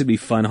 but at least it'd be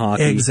fun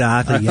hockey.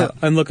 Exactly, yeah.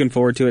 I'm looking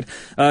forward to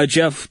it.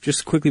 Geoff,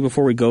 just quickly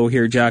before we go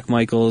here, Jack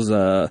Michaels,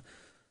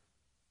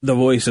 the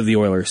voice of the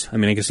Oilers. I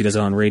mean, I guess he does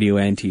it on radio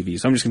and TV,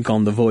 so I'm just going to call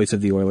him the voice of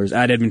the Oilers.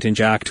 At Edmonton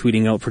Jack,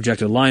 tweeting out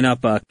projected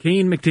lineup.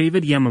 Kane,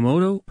 McDavid,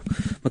 Yamamoto,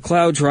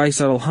 McLeod,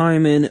 Draisaitl,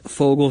 Hyman,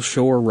 Fogle,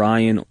 Shore,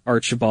 Ryan,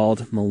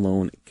 Archibald,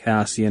 Malone,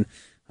 Cassian.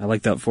 I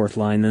like that fourth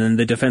line. And then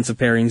the defensive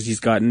pairings, he's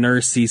got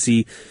Nurse,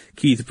 Ceci,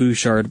 Keith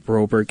Bouchard,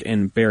 Broberg,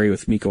 and Barry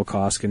with Mikko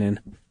Koskinen.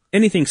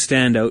 Anything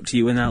stand out to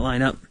you in that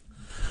lineup?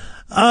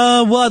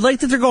 Well, I'd like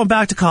that they're going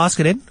back to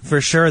Koskinen,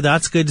 for sure.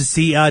 That's good to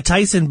see.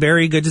 Tyson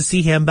Barrie, good to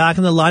see him back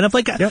in the lineup.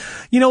 Yep.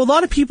 A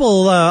lot of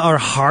people are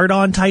hard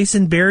on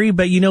Tyson Barrie,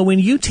 but when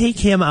you take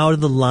him out of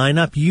the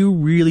lineup, you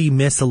really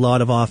miss a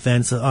lot of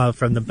offense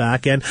from the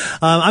back end.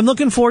 I'm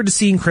looking forward to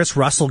seeing Chris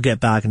Russell get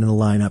back into the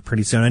lineup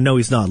pretty soon. I know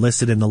he's not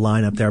listed in the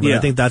lineup there, but I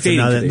think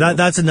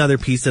that's another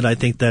piece that I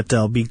think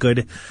that'll be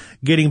good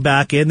getting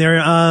back in there.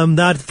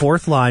 That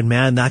fourth line,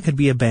 man, that could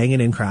be a banging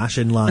and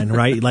crashing line,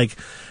 right?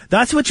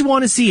 That's what you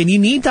want to see, and you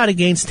need that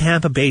against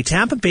Tampa Bay.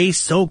 Tampa Bay's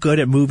so good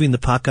at moving the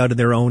puck out of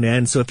their own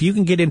end, so if you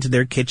can get into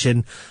their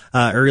kitchen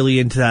early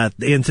into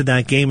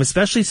that game,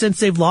 especially since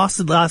they've lost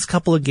the last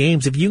couple of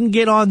games, if you can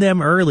get on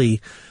them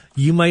early,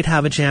 you might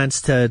have a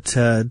chance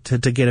to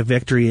get a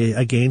victory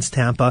against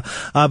Tampa.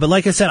 But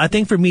like I said, I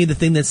think for me, the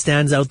thing that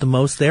stands out the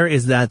most there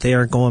is that they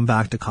are going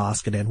back to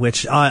Koskinen,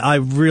 which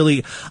I'm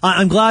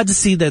glad to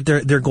see that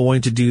they're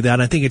going to do that.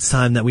 I think it's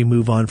time that we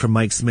move on from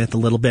Mike Smith a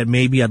little bit.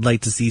 Maybe I'd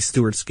like to see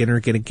Stuart Skinner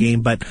get a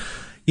game, but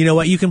you know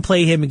what? You can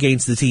play him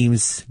against the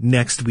teams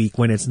next week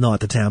when it's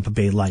not the Tampa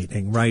Bay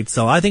Lightning, right?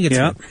 So I think it's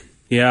good.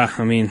 Yeah,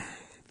 I mean,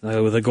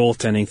 with a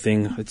goaltending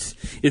thing,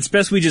 it's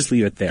best we just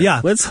leave it there.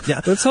 Yeah. Let's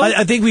hope.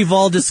 I think we've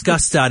all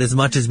discussed that as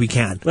much as we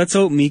can. Let's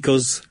hope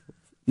Mikko's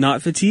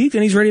not fatigued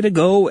and he's ready to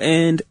go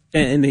and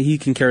he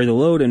can carry the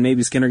load and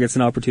maybe Skinner gets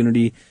an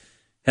opportunity.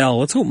 Hell,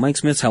 let's hope Mike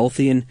Smith's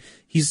healthy and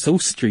he's so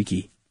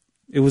streaky.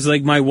 It was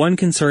like my one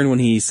concern when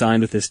he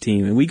signed with this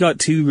team, and we got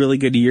 2 really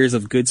good years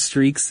of good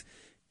streaks.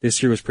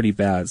 This year was pretty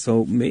bad.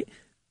 So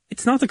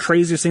it's not the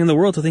craziest thing in the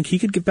world to think he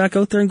could get back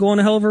out there and go on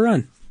a hell of a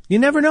run. You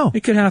never know.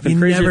 It could happen.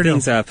 Crazier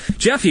things happen.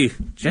 Jeffy.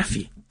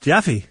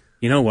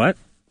 You know what?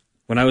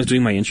 When I was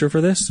doing my intro for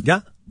this,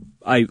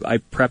 I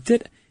prepped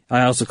it.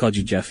 I also called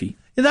you Jeffy.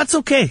 Yeah, that's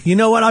okay. You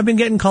know what? I've been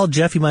getting called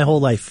Jeffy my whole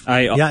life.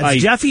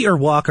 It's Jeffy or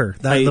Walker.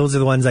 Those are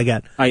the ones I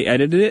get. I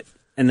edited it,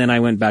 and then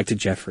I went back to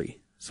Jeffrey.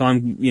 So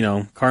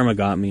karma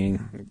got me.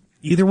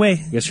 Either way.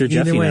 I guess you're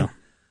Jeffy now.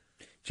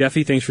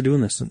 Jeffy, thanks for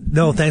doing this.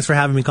 No, thanks for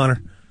having me,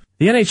 Connor.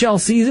 The NHL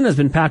season has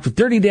been packed with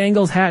dirty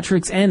dangles, hat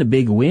tricks, and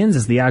big wins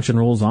as the action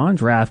rolls on.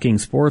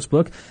 DraftKings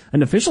Sportsbook,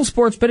 an official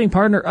sports betting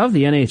partner of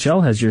the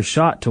NHL, has your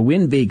shot to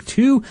win big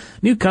too.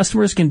 New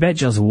customers can bet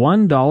just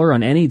 $1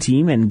 on any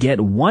team and get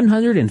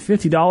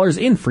 $150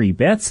 in free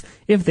bets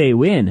if they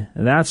win.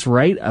 That's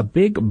right, a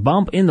big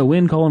bump in the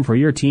win column for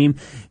your team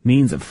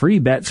means free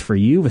bets for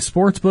you. If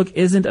Sportsbook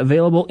isn't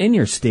available in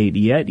your state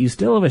yet, you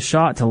still have a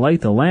shot to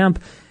light the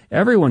lamp.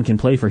 Everyone can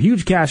play for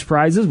huge cash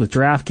prizes with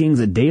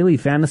DraftKings daily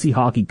fantasy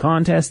hockey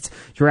contests.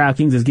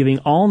 DraftKings is giving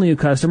all new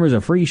customers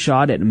a free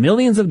shot at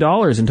millions of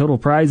dollars in total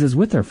prizes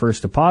with their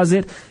first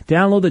deposit.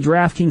 Download the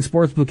DraftKings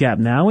Sportsbook app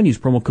now and use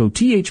promo code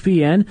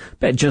THPN.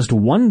 Bet just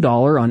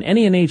 $1 on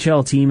any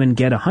NHL team and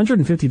get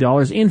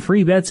 $150 in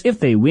free bets if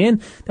they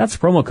win. That's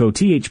promo code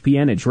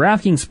THPN at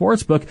DraftKings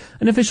Sportsbook,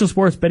 an official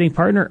sports betting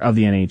partner of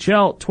the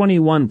NHL.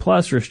 21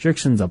 plus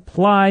restrictions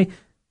apply.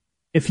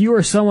 If you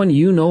or someone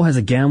you know has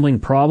a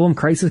gambling problem,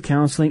 crisis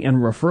counseling and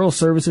referral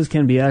services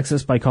can be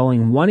accessed by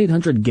calling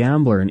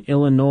 1-800-GAMBLER in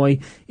Illinois,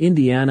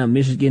 Indiana,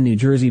 Michigan, New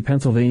Jersey,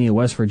 Pennsylvania,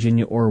 West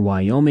Virginia, or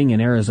Wyoming. In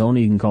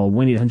Arizona, you can call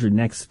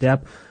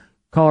 1-800-NEXT-STEP.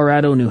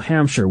 Colorado, New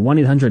Hampshire,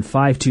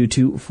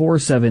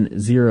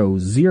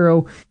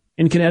 1-800-522-4700.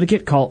 In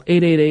Connecticut, call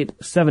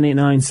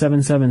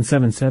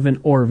 888-789-7777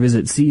 or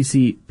visit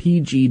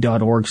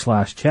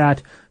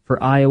ccpg.org/chat.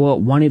 For Iowa,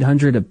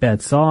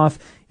 1-800-BETS-OFF.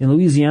 In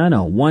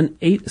Louisiana,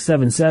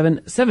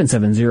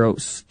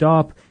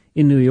 1-877-770-STOP.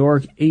 In New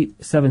York,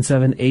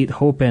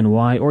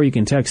 877-8-HOPE-NY, or you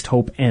can text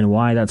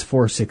HOPE-NY, that's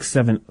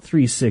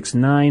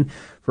 467-369.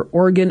 For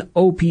Oregon,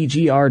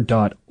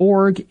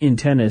 opgr.org. In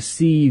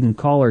Tennessee, you can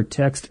call or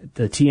text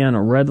the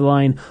TN Red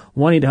Line,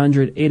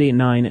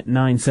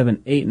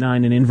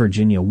 1-800-889-9789. And in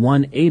Virginia,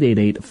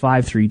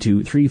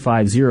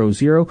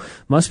 1-888-532-3500.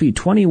 Must be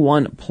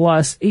 21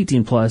 plus,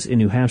 18 plus in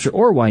New Hampshire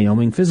or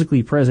Wyoming,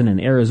 physically present in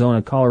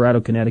Arizona,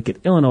 Colorado,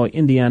 Connecticut, Illinois,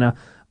 Indiana,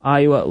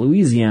 Iowa,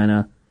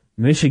 Louisiana,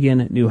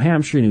 Michigan, New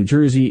Hampshire, New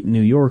Jersey,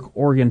 New York,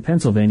 Oregon,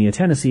 Pennsylvania,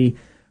 Tennessee,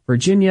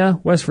 Virginia,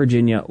 West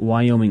Virginia,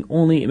 Wyoming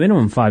only.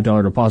 Minimum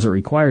 $5 deposit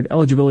required.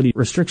 Eligibility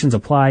restrictions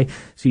apply.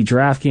 See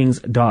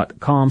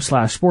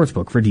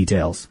DraftKings.com/sportsbook for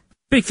details.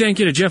 Big thank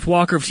you to Geoff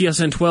Walker of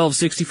TSN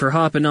 1260 for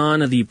hopping on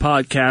the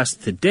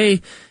podcast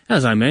today.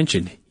 As I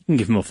mentioned, you can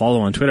give him a follow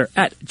on Twitter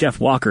at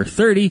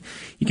JeffWalker30.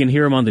 You can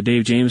hear him on the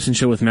Dave Jameson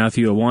Show with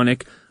Matthew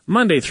Iwanek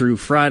Monday through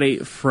Friday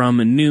from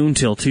noon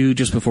till 2,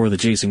 just before the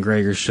Jason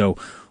Gregor Show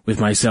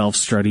with myself,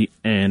 Struddy,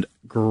 and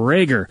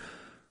Gregor.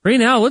 Right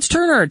now, let's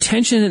turn our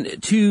attention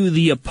to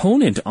the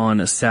opponent on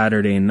a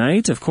Saturday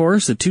night. Of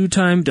course, the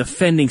two-time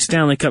defending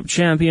Stanley Cup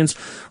champions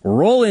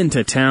roll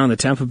into town, the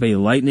Tampa Bay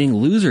Lightning,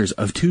 losers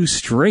of 2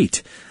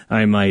 straight,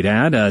 I might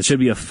add. It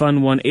should be a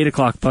fun one. 8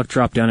 o'clock puck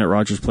drop down at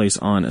Rogers Place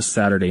on a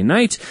Saturday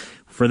night.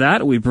 For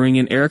that, we bring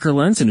in Erik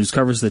Erlendsson, who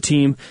covers the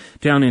team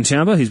down in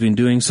Tampa. He's been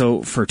doing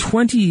so for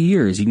 20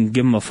 years. You can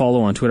give him a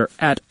follow on Twitter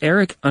at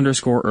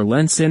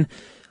Erik_Erlendsson.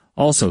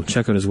 Also,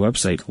 check out his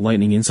website,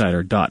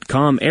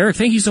 lightninginsider.com. Erik,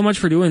 thank you so much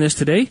for doing this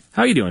today.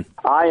 How are you doing?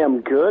 I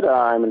am good.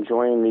 I'm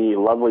enjoying the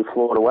lovely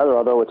Florida weather,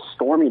 although it's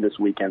stormy this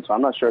weekend, so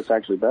I'm not sure it's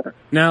actually better.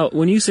 Now,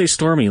 when you say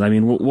stormy, I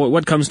mean,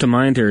 what comes to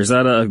mind here? Is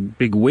that a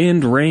big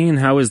wind, rain?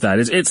 How is that?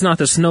 It's not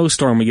the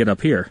snowstorm we get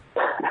up here.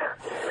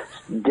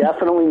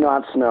 Definitely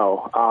not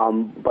snow,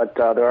 but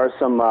there are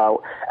some,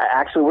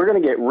 actually we're going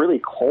to get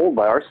really cold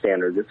by our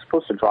standards. It's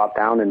supposed to drop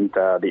down in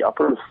the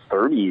upper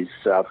 30s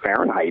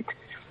Fahrenheit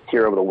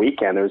here over the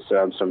weekend. There's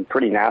some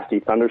pretty nasty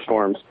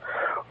thunderstorms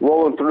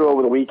rolling through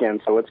over the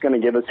weekend, so it's going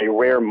to give us a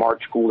rare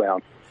March cool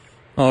down.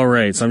 All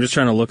right, so I'm just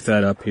trying to look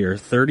that up here.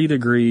 30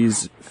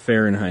 degrees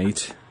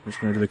Fahrenheit. I'm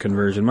just going to do the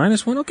conversion.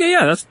 -1. Okay,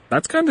 yeah,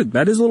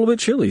 that is a little bit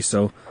chilly,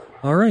 so...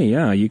 All right,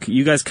 yeah,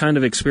 you guys kind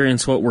of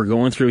experience what we're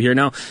going through here.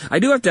 Now, I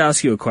do have to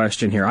ask you a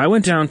question here. I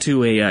went down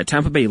to a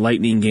Tampa Bay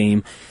Lightning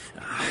game,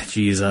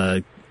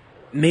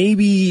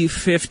 maybe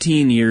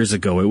 15 years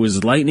ago. It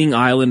was Lightning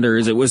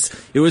Islanders. It was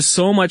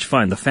so much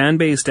fun. The fan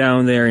base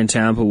down there in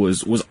Tampa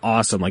was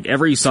awesome. Like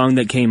every song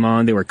that came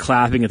on, they were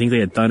clapping. I think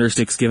they had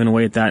Thundersticks given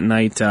away at that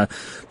night.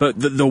 But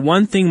the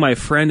one thing my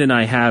friend and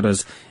I had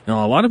was,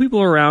 a lot of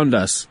people around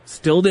us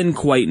still didn't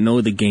quite know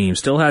the game,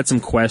 still had some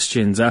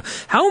questions.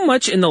 How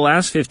much in the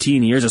last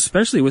 15 years,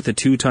 especially with the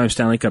two-time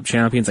Stanley Cup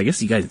champions, I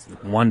guess you guys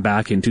won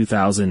back in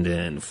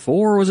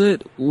 2004, was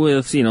it?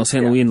 With, St.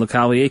 Louis and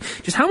LeCavalier.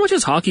 Just how much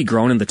has hockey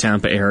grown in the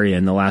Tampa area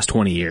in the last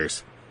 20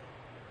 years?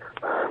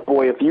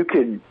 Boy, if you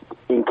could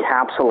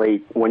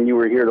encapsulate when you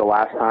were here the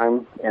last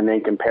time and then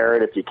compare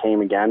it if you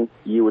came again,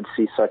 you would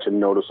see such a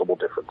noticeable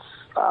difference.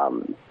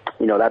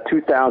 That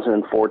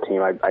 2004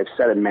 team, I've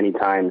said it many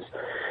times,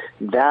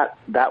 that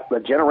a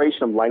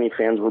generation of Lightning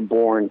fans were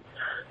born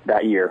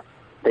that year.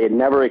 They had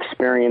never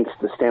experienced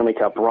the Stanley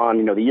Cup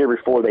run. The year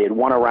before they had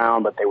won a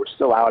round, but they were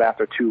still out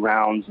after 2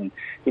 rounds. And,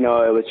 it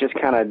was just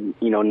kind of,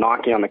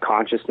 knocking on the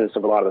consciousness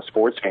of a lot of the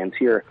sports fans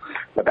here.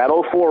 But that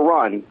 04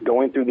 run,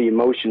 going through the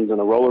emotions and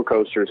the roller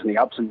coasters and the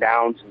ups and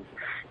downs and,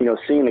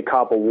 seeing the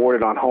cup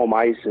awarded on home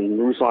ice, and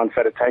Ruslan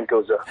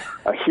Fedotenko's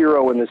a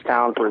hero in this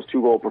town for his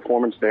 2-goal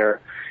performance there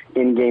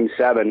in Game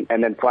 7,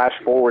 and then flash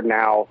forward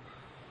now,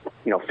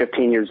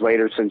 15 years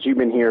later since you've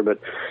been here, but,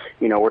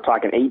 we're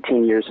talking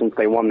 18 years since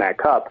they won that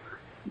cup.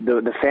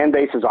 The fan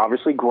base has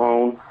obviously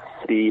grown.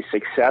 The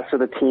success of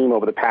the team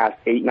over the past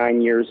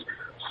 8-9 years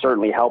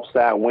certainly helps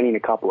that. Winning a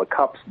couple of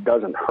cups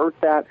doesn't hurt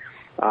that,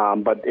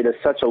 but it is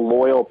such a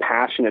loyal,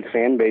 passionate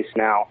fan base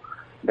now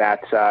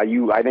that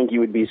I think you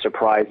would be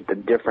surprised at the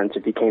difference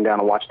if you came down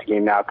and watched the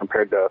game now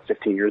compared to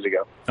 15 years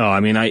ago. Oh,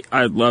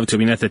 I'd love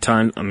to. At the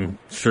time, I'm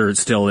sure it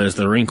still is.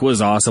 The rink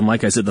was awesome.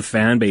 Like I said, the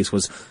fan base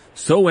was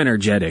so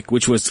energetic,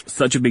 which was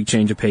such a big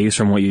change of pace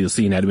from what you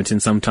see in Edmonton.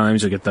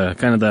 Sometimes you get the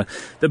kind of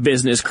the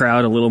business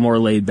crowd a little more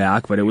laid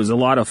back, but it was a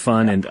lot of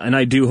fun, and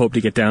I do hope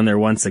to get down there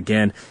once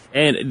again.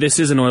 And this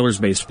is an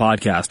Oilers-based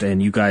podcast,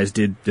 and you guys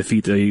did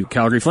defeat the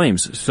Calgary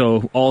Flames,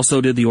 so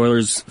also did the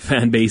Oilers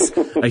fan base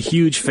a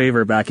huge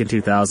favor back in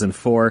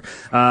 2004.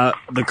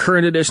 The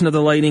current edition of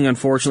the Lightning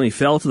unfortunately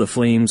fell to the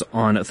Flames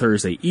on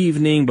Thursday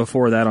evening.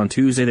 Before that, on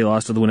Tuesday, they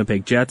lost to the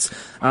Winnipeg Jets.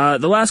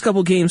 The last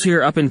couple games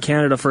here up in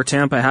Canada for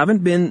Tampa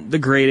haven't been the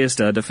greatest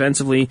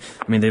defensively.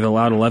 They've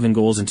allowed 11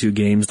 goals in 2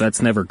 games.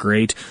 That's never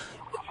great.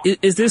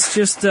 Is this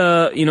just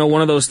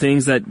one of those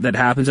things that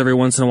happens every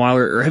once in a while,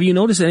 or have you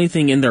noticed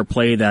anything in their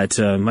play that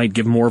might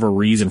give more of a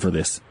reason for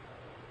this?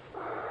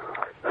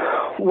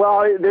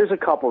 Well, there's a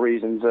couple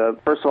reasons.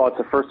 First of all, it's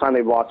the first time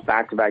they've lost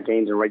back-to-back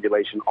games in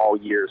regulation all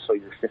year, so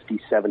you're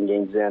 57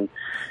 games in,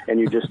 and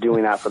you're just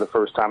doing that for the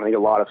first time. I think a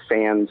lot of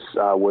fans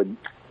would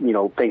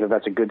think that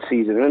that's a good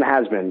season, and it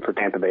has been for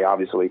Tampa Bay,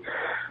 obviously.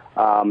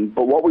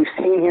 But what we've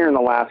seen here in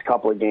the last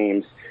couple of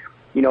games,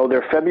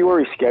 their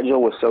February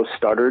schedule was so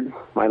stuttered.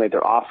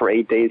 They're off for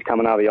 8 days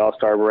coming out of the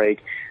All-Star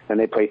break, then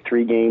they play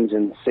 3 games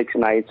in 6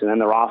 nights, and then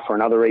they're off for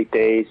another 8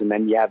 days, and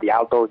then you have the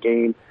outdoor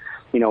game,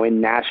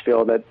 in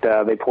Nashville that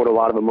they poured a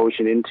lot of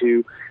emotion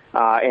into.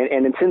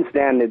 And since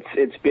then,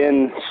 it's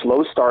been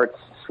slow starts,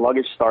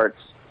 sluggish starts.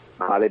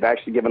 They've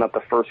actually given up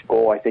the first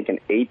goal, I think, in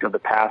 8 of the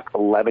past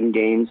 11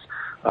 games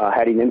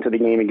heading into the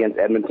game against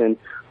Edmonton.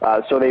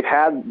 So they've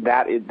had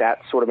that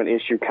sort of an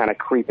issue kind of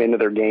creep into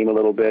their game a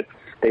little bit.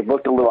 They've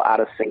looked a little out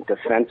of sync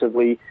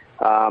defensively.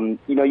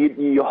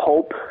 You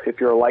hope, if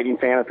you're a Lightning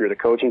fan, if you're the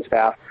coaching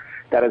staff,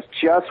 that it's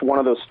just one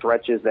of those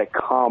stretches that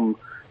come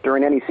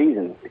during any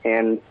season.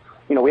 And,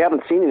 we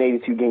haven't seen an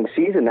 82-game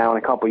season now in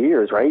a couple of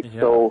years, right? Yeah.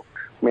 So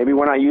maybe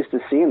we're not used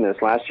to seeing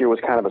this. Last year was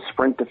kind of a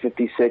sprint to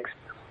 56.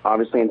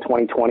 Obviously, in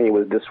 2020, it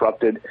was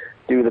disrupted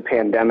due to the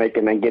pandemic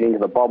and then getting to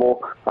the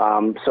bubble.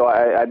 So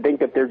I think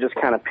that they're just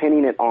kind of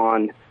pinning it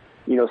on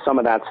some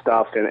of that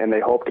stuff, and they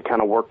hope to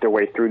kind of work their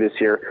way through this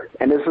year.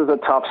 And this is a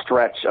tough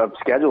stretch of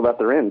schedule that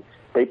they're in.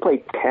 They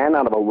play 10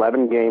 out of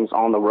 11 games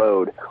on the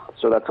road,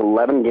 so that's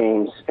 11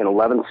 games in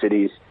 11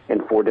 cities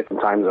in 4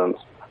 different time zones.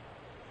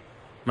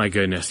 My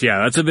goodness, yeah,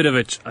 that's a bit of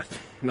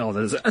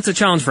that's a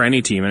challenge for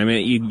any team. And I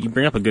mean, you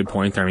bring up a good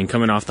point there. I mean,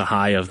 coming off the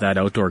high of that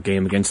outdoor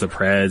game against the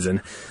Preds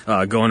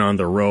and going on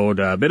the road,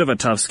 a bit of a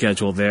tough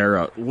schedule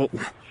there.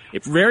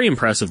 Very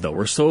impressive, though.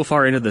 We're so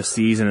far into the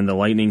season, and the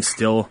Lightning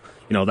still,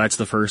 that's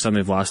the first time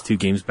they've lost 2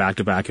 games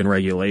back-to-back in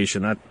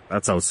regulation.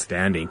 That's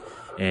outstanding.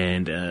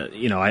 And,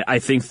 I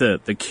think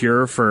the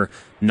cure for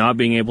not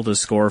being able to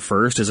score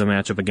first is a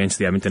matchup against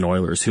the Edmonton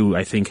Oilers, who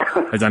I think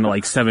has done it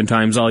like 7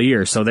 times all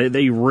year. So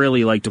they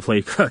really like to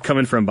play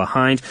coming from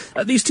behind.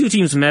 These two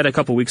teams met a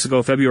couple weeks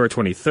ago, February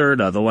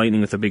 23rd, the Lightning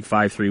with a big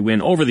 5-3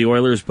 win over the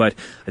Oilers, but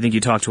I think you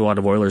talked to a lot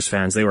of Oilers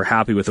fans. They were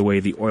happy with the way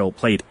the Oil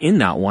played in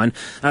that one.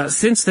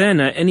 Since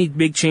then, any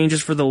big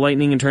changes for the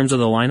Lightning in terms of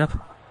the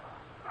lineup?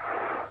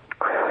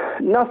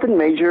 Nothing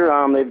major.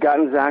 They've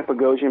gotten Zach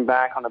Bogosian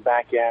back on the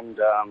back end.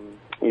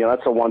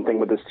 That's the one thing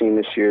with this team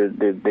this year.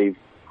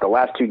 The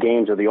last 2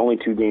 games are the only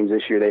 2 games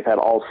this year. They've had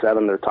all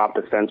 7 their top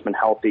defensemen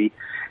healthy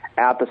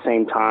at the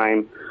same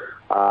time.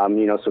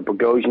 So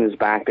Bogosian is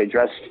back. They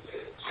dressed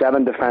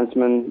 7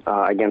 defensemen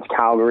against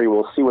Calgary.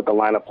 We'll see what the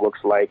lineup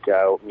looks like,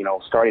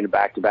 starting a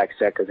back-to-back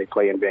set because they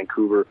play in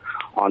Vancouver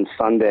on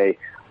Sunday.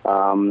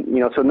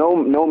 So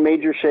no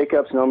major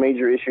shakeups, no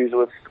major issues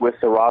with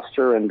the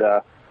roster, and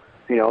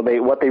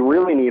what they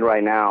really need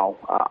right now,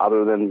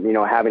 other than,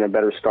 having a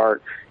better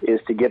start, is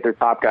to get their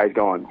top guys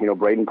going.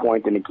 Braden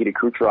Point and Nikita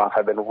Kucherov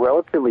have been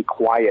relatively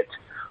quiet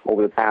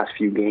over the past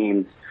few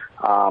games.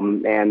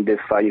 And if,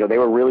 they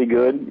were really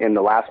good in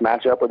the last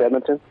matchup with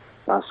Edmonton.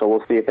 So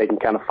we'll see if they can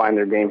kind of find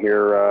their game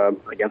here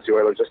against the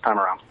Oilers this time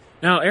around.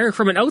 Now, Eric,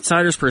 from an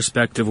outsider's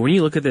perspective, when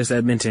you look at this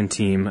Edmonton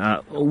team,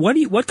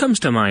 what comes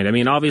to mind? I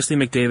mean, obviously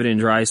McDavid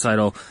and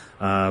Draisaitl,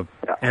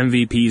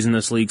 MVPs in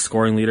this league,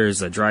 scoring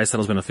leaders.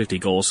 Draisaitl's been a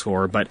 50-goal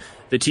scorer, but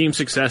the team's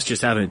success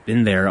just haven't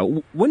been there.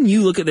 When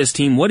you look at this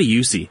team, what do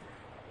you see?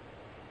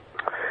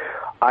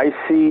 I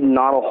see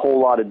not a whole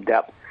lot of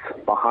depth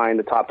behind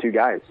the top 2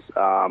 guys.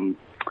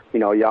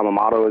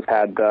 Yamamoto has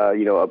had,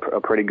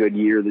 a pretty good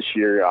year this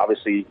year.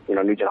 Obviously,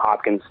 Nugent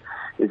Hopkins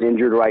is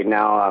injured right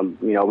now.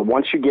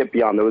 Once you get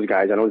beyond those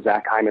guys, I know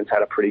Zach Hyman's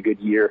had a pretty good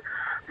year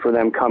for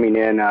them coming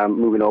in,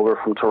 moving over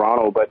from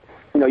Toronto. But,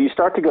 you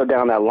start to go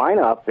down that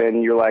lineup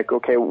and you're like,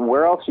 okay,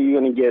 where else are you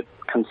going to get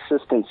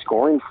consistent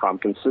scoring from,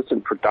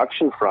 consistent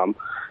production from?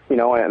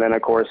 And then,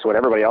 of course, what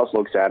everybody else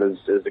looks at is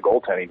the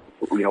goaltending.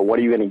 What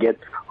are you going to get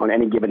on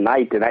any given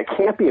night? And that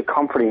can't be a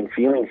comforting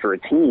feeling for a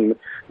team,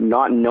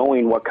 not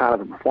knowing what kind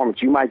of a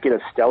performance. You might get a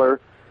stellar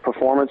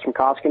performance from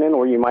Koskinen,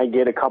 or you might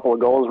get a couple of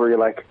goals where you're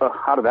like, oh,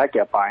 how did that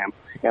get by him?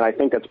 And I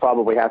think that's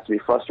probably has to be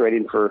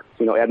frustrating for,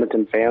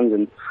 Edmonton fans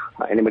and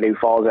anybody who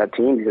follows that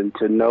team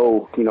to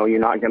know,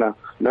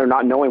 they're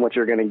not knowing what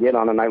you're going to get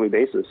on a nightly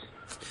basis.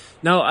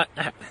 No,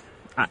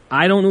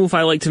 I don't know if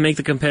I like to make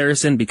the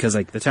comparison because,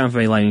 the Tampa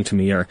Bay Lightning to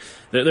me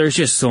there's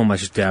just so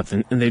much depth,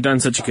 and they've done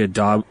such a good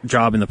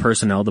job in the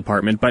personnel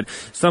department. But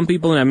some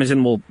people in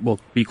Edmonton will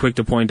be quick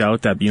to point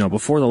out that,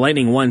 before the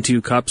Lightning won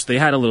 2 cups, they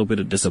had a little bit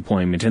of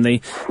disappointment, and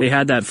they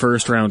had that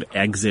first round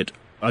exit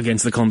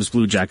against the Columbus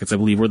Blue Jackets, I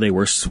believe, where they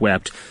were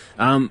swept.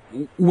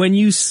 When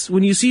you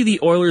see the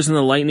Oilers and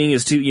the Lightning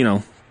as two,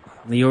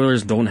 the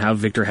Oilers don't have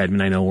Victor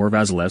Hedman, I know, or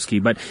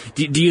Vasilevsky, but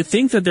do you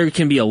think that there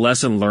can be a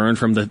lesson learned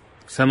from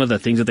some of the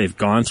things that they've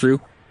gone through?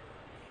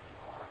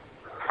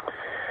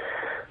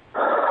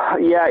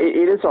 Yeah,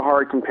 it is a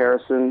hard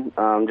comparison,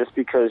 just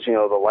because,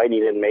 the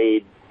Lightning had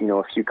made,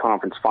 a few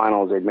conference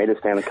finals. They'd made a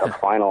Stanley Cup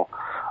final,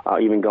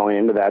 even going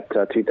into that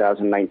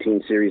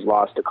 2019 series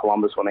loss to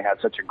Columbus when they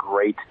had such a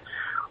great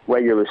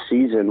regular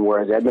season,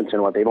 whereas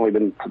Edmonton, they've only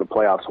been to the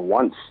playoffs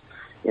once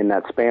in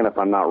that span, if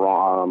I'm not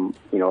wrong,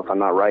 if I'm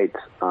not right,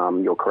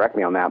 you'll correct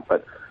me on that,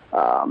 but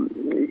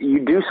you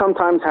do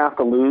sometimes have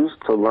to lose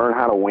to learn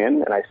how to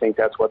win, and I think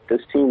that's what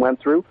this team went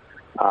through.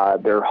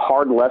 They're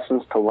hard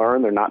lessons to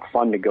learn. They're not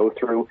fun to go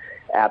through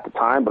at the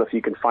time, but if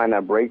you can find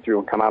that breakthrough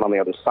and come out on the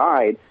other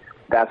side,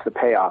 that's the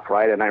payoff,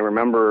 right? And I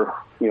remember,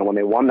 when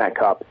they won that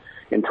cup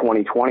in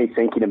 2020,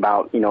 thinking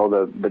about,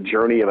 the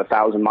journey of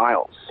 1,000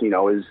 miles,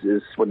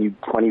 is when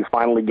you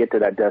finally get to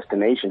that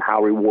destination,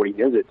 how rewarding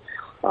is it?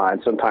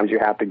 And sometimes you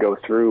have to go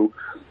through,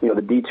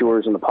 the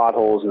detours and the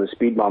potholes and the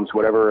speed bumps,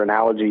 whatever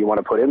analogy you want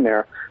to put in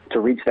there to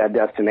reach that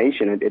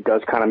destination. It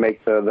does kind of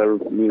make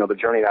the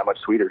journey that much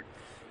sweeter.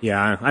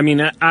 Yeah, I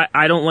mean,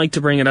 I don't like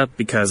to bring it up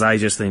because I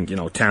just think,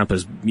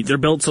 they're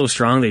built so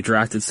strong, they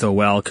drafted so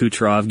well.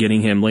 Kucherov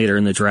getting him later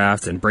in the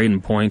draft and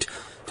Braden Point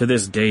to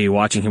this day,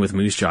 watching him with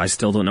Moose Jaw, I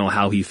still don't know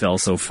how he fell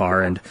so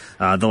far. And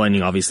the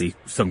Lightning, obviously,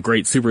 some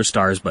great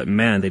superstars, but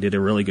man, they did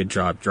a really good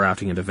job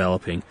drafting and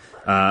developing.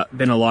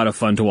 Been a lot of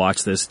fun to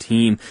watch this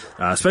team,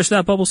 especially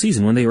that bubble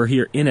season when they were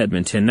here in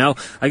Edmonton. Now,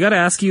 I got to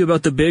ask you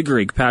about the big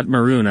rig, Pat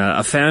Maroon,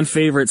 a fan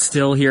favorite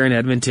still here in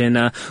Edmonton.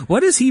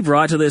 What has he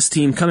brought to this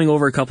team coming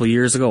over a couple of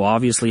years ago?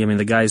 Obviously, I mean,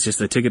 the guy's just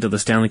a ticket to the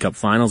Stanley Cup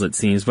Finals, it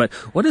seems. But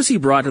what has he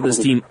brought to this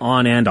team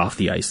on and off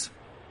the ice?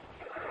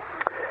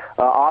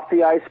 Off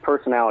the ice,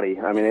 personality.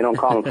 I mean, they don't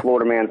call him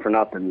Florida Man for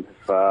nothing.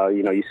 If,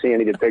 you see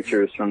any of the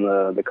pictures from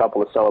the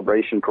couple of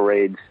celebration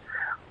parades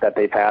that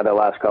they've had the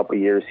last couple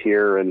of years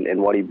here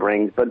and what he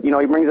brings. But, he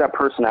brings that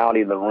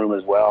personality to the room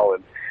as well.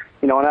 And,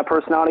 and that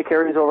personality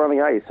carries over on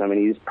the ice. I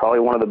mean, he's probably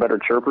one of the better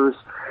chirpers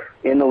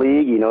in the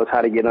league. He knows how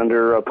to get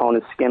under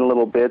opponent's skin a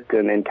little bit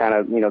and kind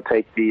of,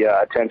 take the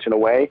attention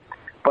away.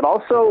 But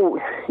also,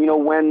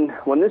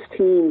 when this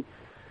team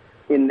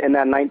in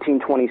that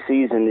 1920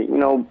 season,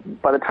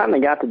 by the time they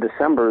got to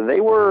December,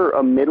 they were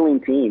a middling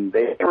team.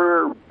 They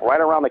were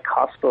right around the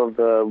cusp of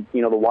the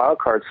wild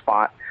card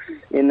spot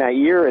in that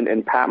year,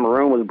 and Pat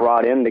Maroon was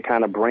brought in to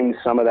kind of bring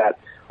some of that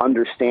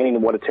understanding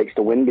of what it takes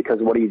to win because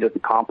of what he just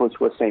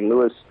accomplished with St.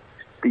 Louis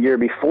the year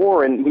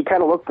before. And he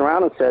kind of looked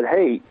around and said,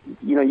 hey,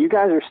 you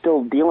guys are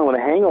still dealing with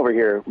a hangover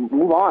here.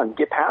 Move on.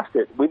 Get past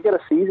it. We've got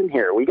a season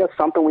here. We got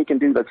something we can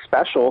do that's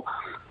special.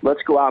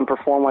 Let's go out and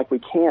perform like we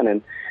can.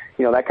 And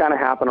that kind of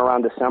happened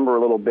around December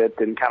a little bit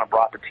and kind of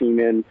brought the team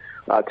in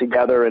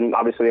together. And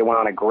obviously they went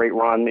on a great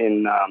run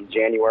in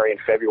January and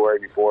February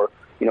before,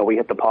 we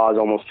hit the pause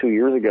almost 2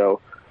 years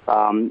ago.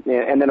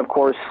 And then, of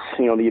course,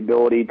 the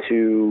ability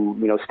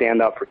to,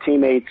 stand up for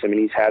teammates. I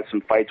mean, he's had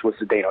some fights with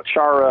Zdeno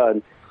Chara,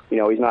 and,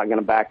 he's not going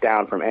to back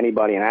down from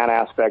anybody in that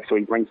aspect. So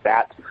he brings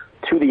that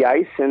to the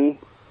ice. And,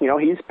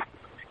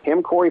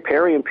 Corey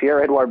Perry, and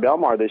Pierre-Edouard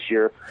Bellemare this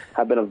year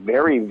have been a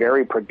very,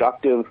 very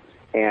productive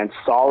and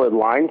solid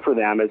line for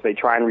them as they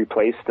try and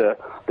replace the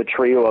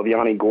trio of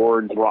Yanni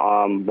Gourde,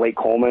 Blake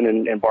Coleman,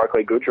 and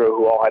Barclay Goodrow,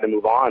 who all had to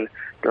move on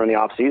during the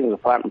offseason. So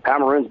Pat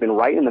Maroon's been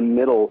right in the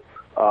middle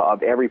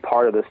of every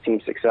part of this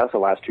team's success the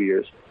last 2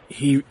 years.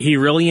 He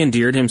really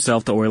endeared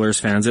himself to Oilers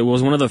fans. It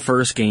was one of the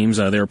first games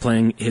they were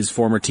playing his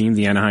former team,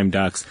 the Anaheim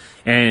Ducks,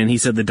 and he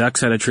said the Ducks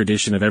had a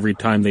tradition of every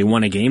time they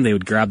won a game, they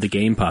would grab the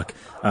game puck.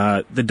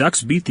 The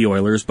Ducks beat the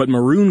Oilers, but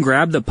Maroon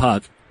grabbed the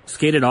puck,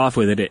 skated off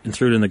with it, and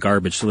threw it in the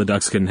garbage so the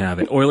Ducks couldn't have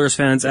it. Oilers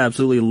fans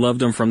absolutely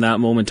loved him from that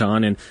moment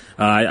on, and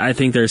I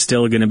think there's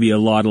still going to be a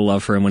lot of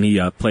love for him when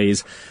he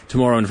plays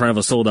tomorrow in front of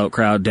a sold-out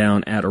crowd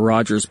down at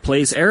Rogers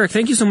Place. Eric,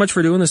 thank you so much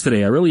for doing this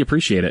today. I really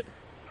appreciate it.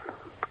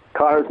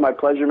 Connor, it's my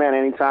pleasure, man.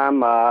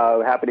 Anytime.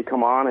 Happy to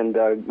come on, and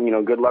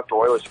good luck to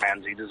Oilers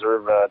fans. You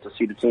deserve to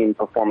see the team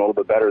perform a little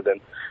bit better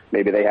than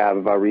maybe they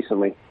have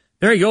recently.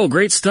 There you go.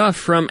 Great stuff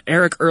from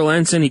Erik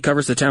Erlendsson. He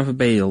covers the Tampa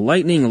Bay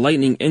Lightning,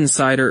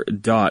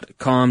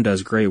 lightninginsider.com.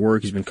 Does great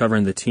work. He's been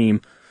covering the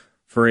team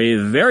for a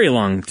very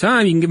long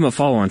time. You can give him a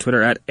follow on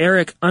Twitter at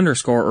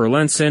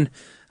Erik_Erlendsson.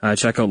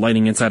 Check out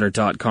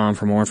lightninginsider.com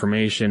for more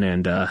information.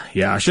 And,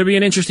 should be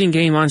an interesting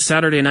game on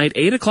Saturday night.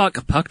 8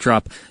 o'clock puck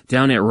drop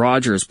down at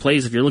Rogers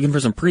Place. If you're looking for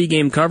some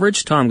pregame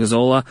coverage, Tom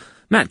Gazzola,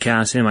 Matt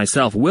Cass, and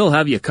myself will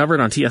have you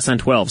covered on TSN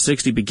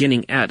 1260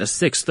 beginning at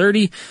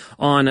 6:30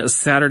 on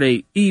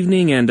Saturday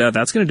evening. And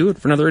that's going to do it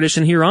for another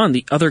edition here on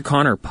the Other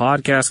Connor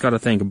podcast. Got to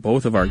thank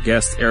both of our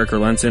guests, Erik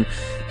Erlendsson,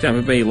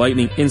 Tampa Bay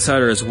Lightning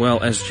insider, as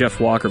well as Geoff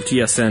Walker of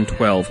TSN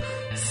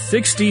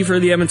 1260 for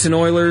the Edmonton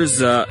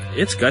Oilers.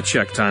 It's gut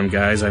check time,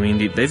 guys. I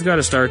mean, they've got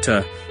to start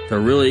to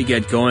really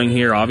get going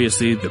here.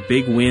 Obviously, the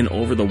big win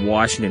over the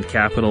Washington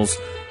Capitals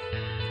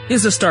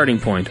is a starting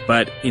point,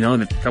 but,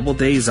 a couple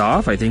days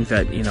off, I think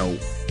that,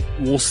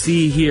 we'll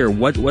see here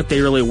what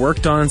they really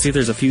worked on, see if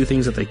there's a few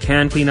things that they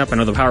can clean up. I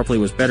know the power play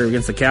was better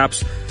against the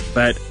Caps,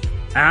 but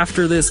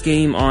after this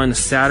game on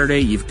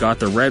Saturday, you've got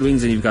the Red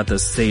Wings and you've got the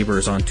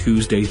Sabres on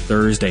Tuesday,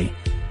 Thursday.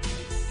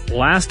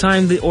 Last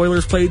time the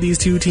Oilers played these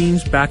two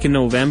teams back in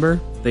November,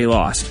 they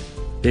lost.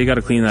 They got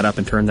to clean that up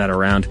and turn that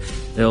around.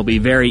 It'll be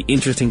very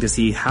interesting to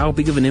see how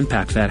big of an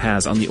impact that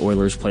has on the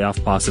Oilers'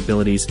 playoff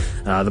possibilities.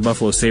 The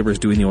Buffalo Sabres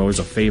doing the Oilers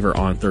a favor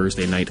on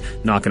Thursday night,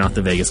 knocking out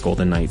the Vegas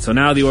Golden Knights. So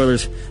now the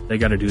Oilers, they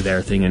got to do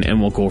their thing, and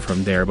we'll go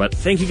from there. But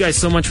thank you guys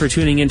so much for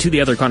tuning in to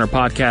the Other Connor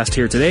podcast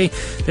here today.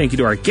 Thank you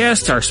to our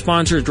guests, our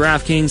sponsors,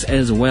 DraftKings,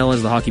 as well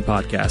as the Hockey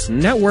Podcast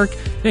Network.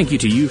 Thank you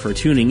to you for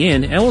tuning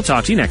in, and we'll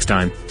talk to you next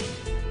time.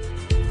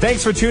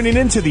 Thanks for tuning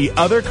in to the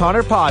Other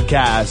Connor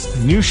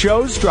podcast. New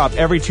shows drop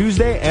every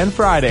Tuesday and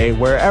Friday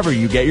wherever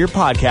you get your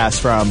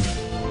podcasts from.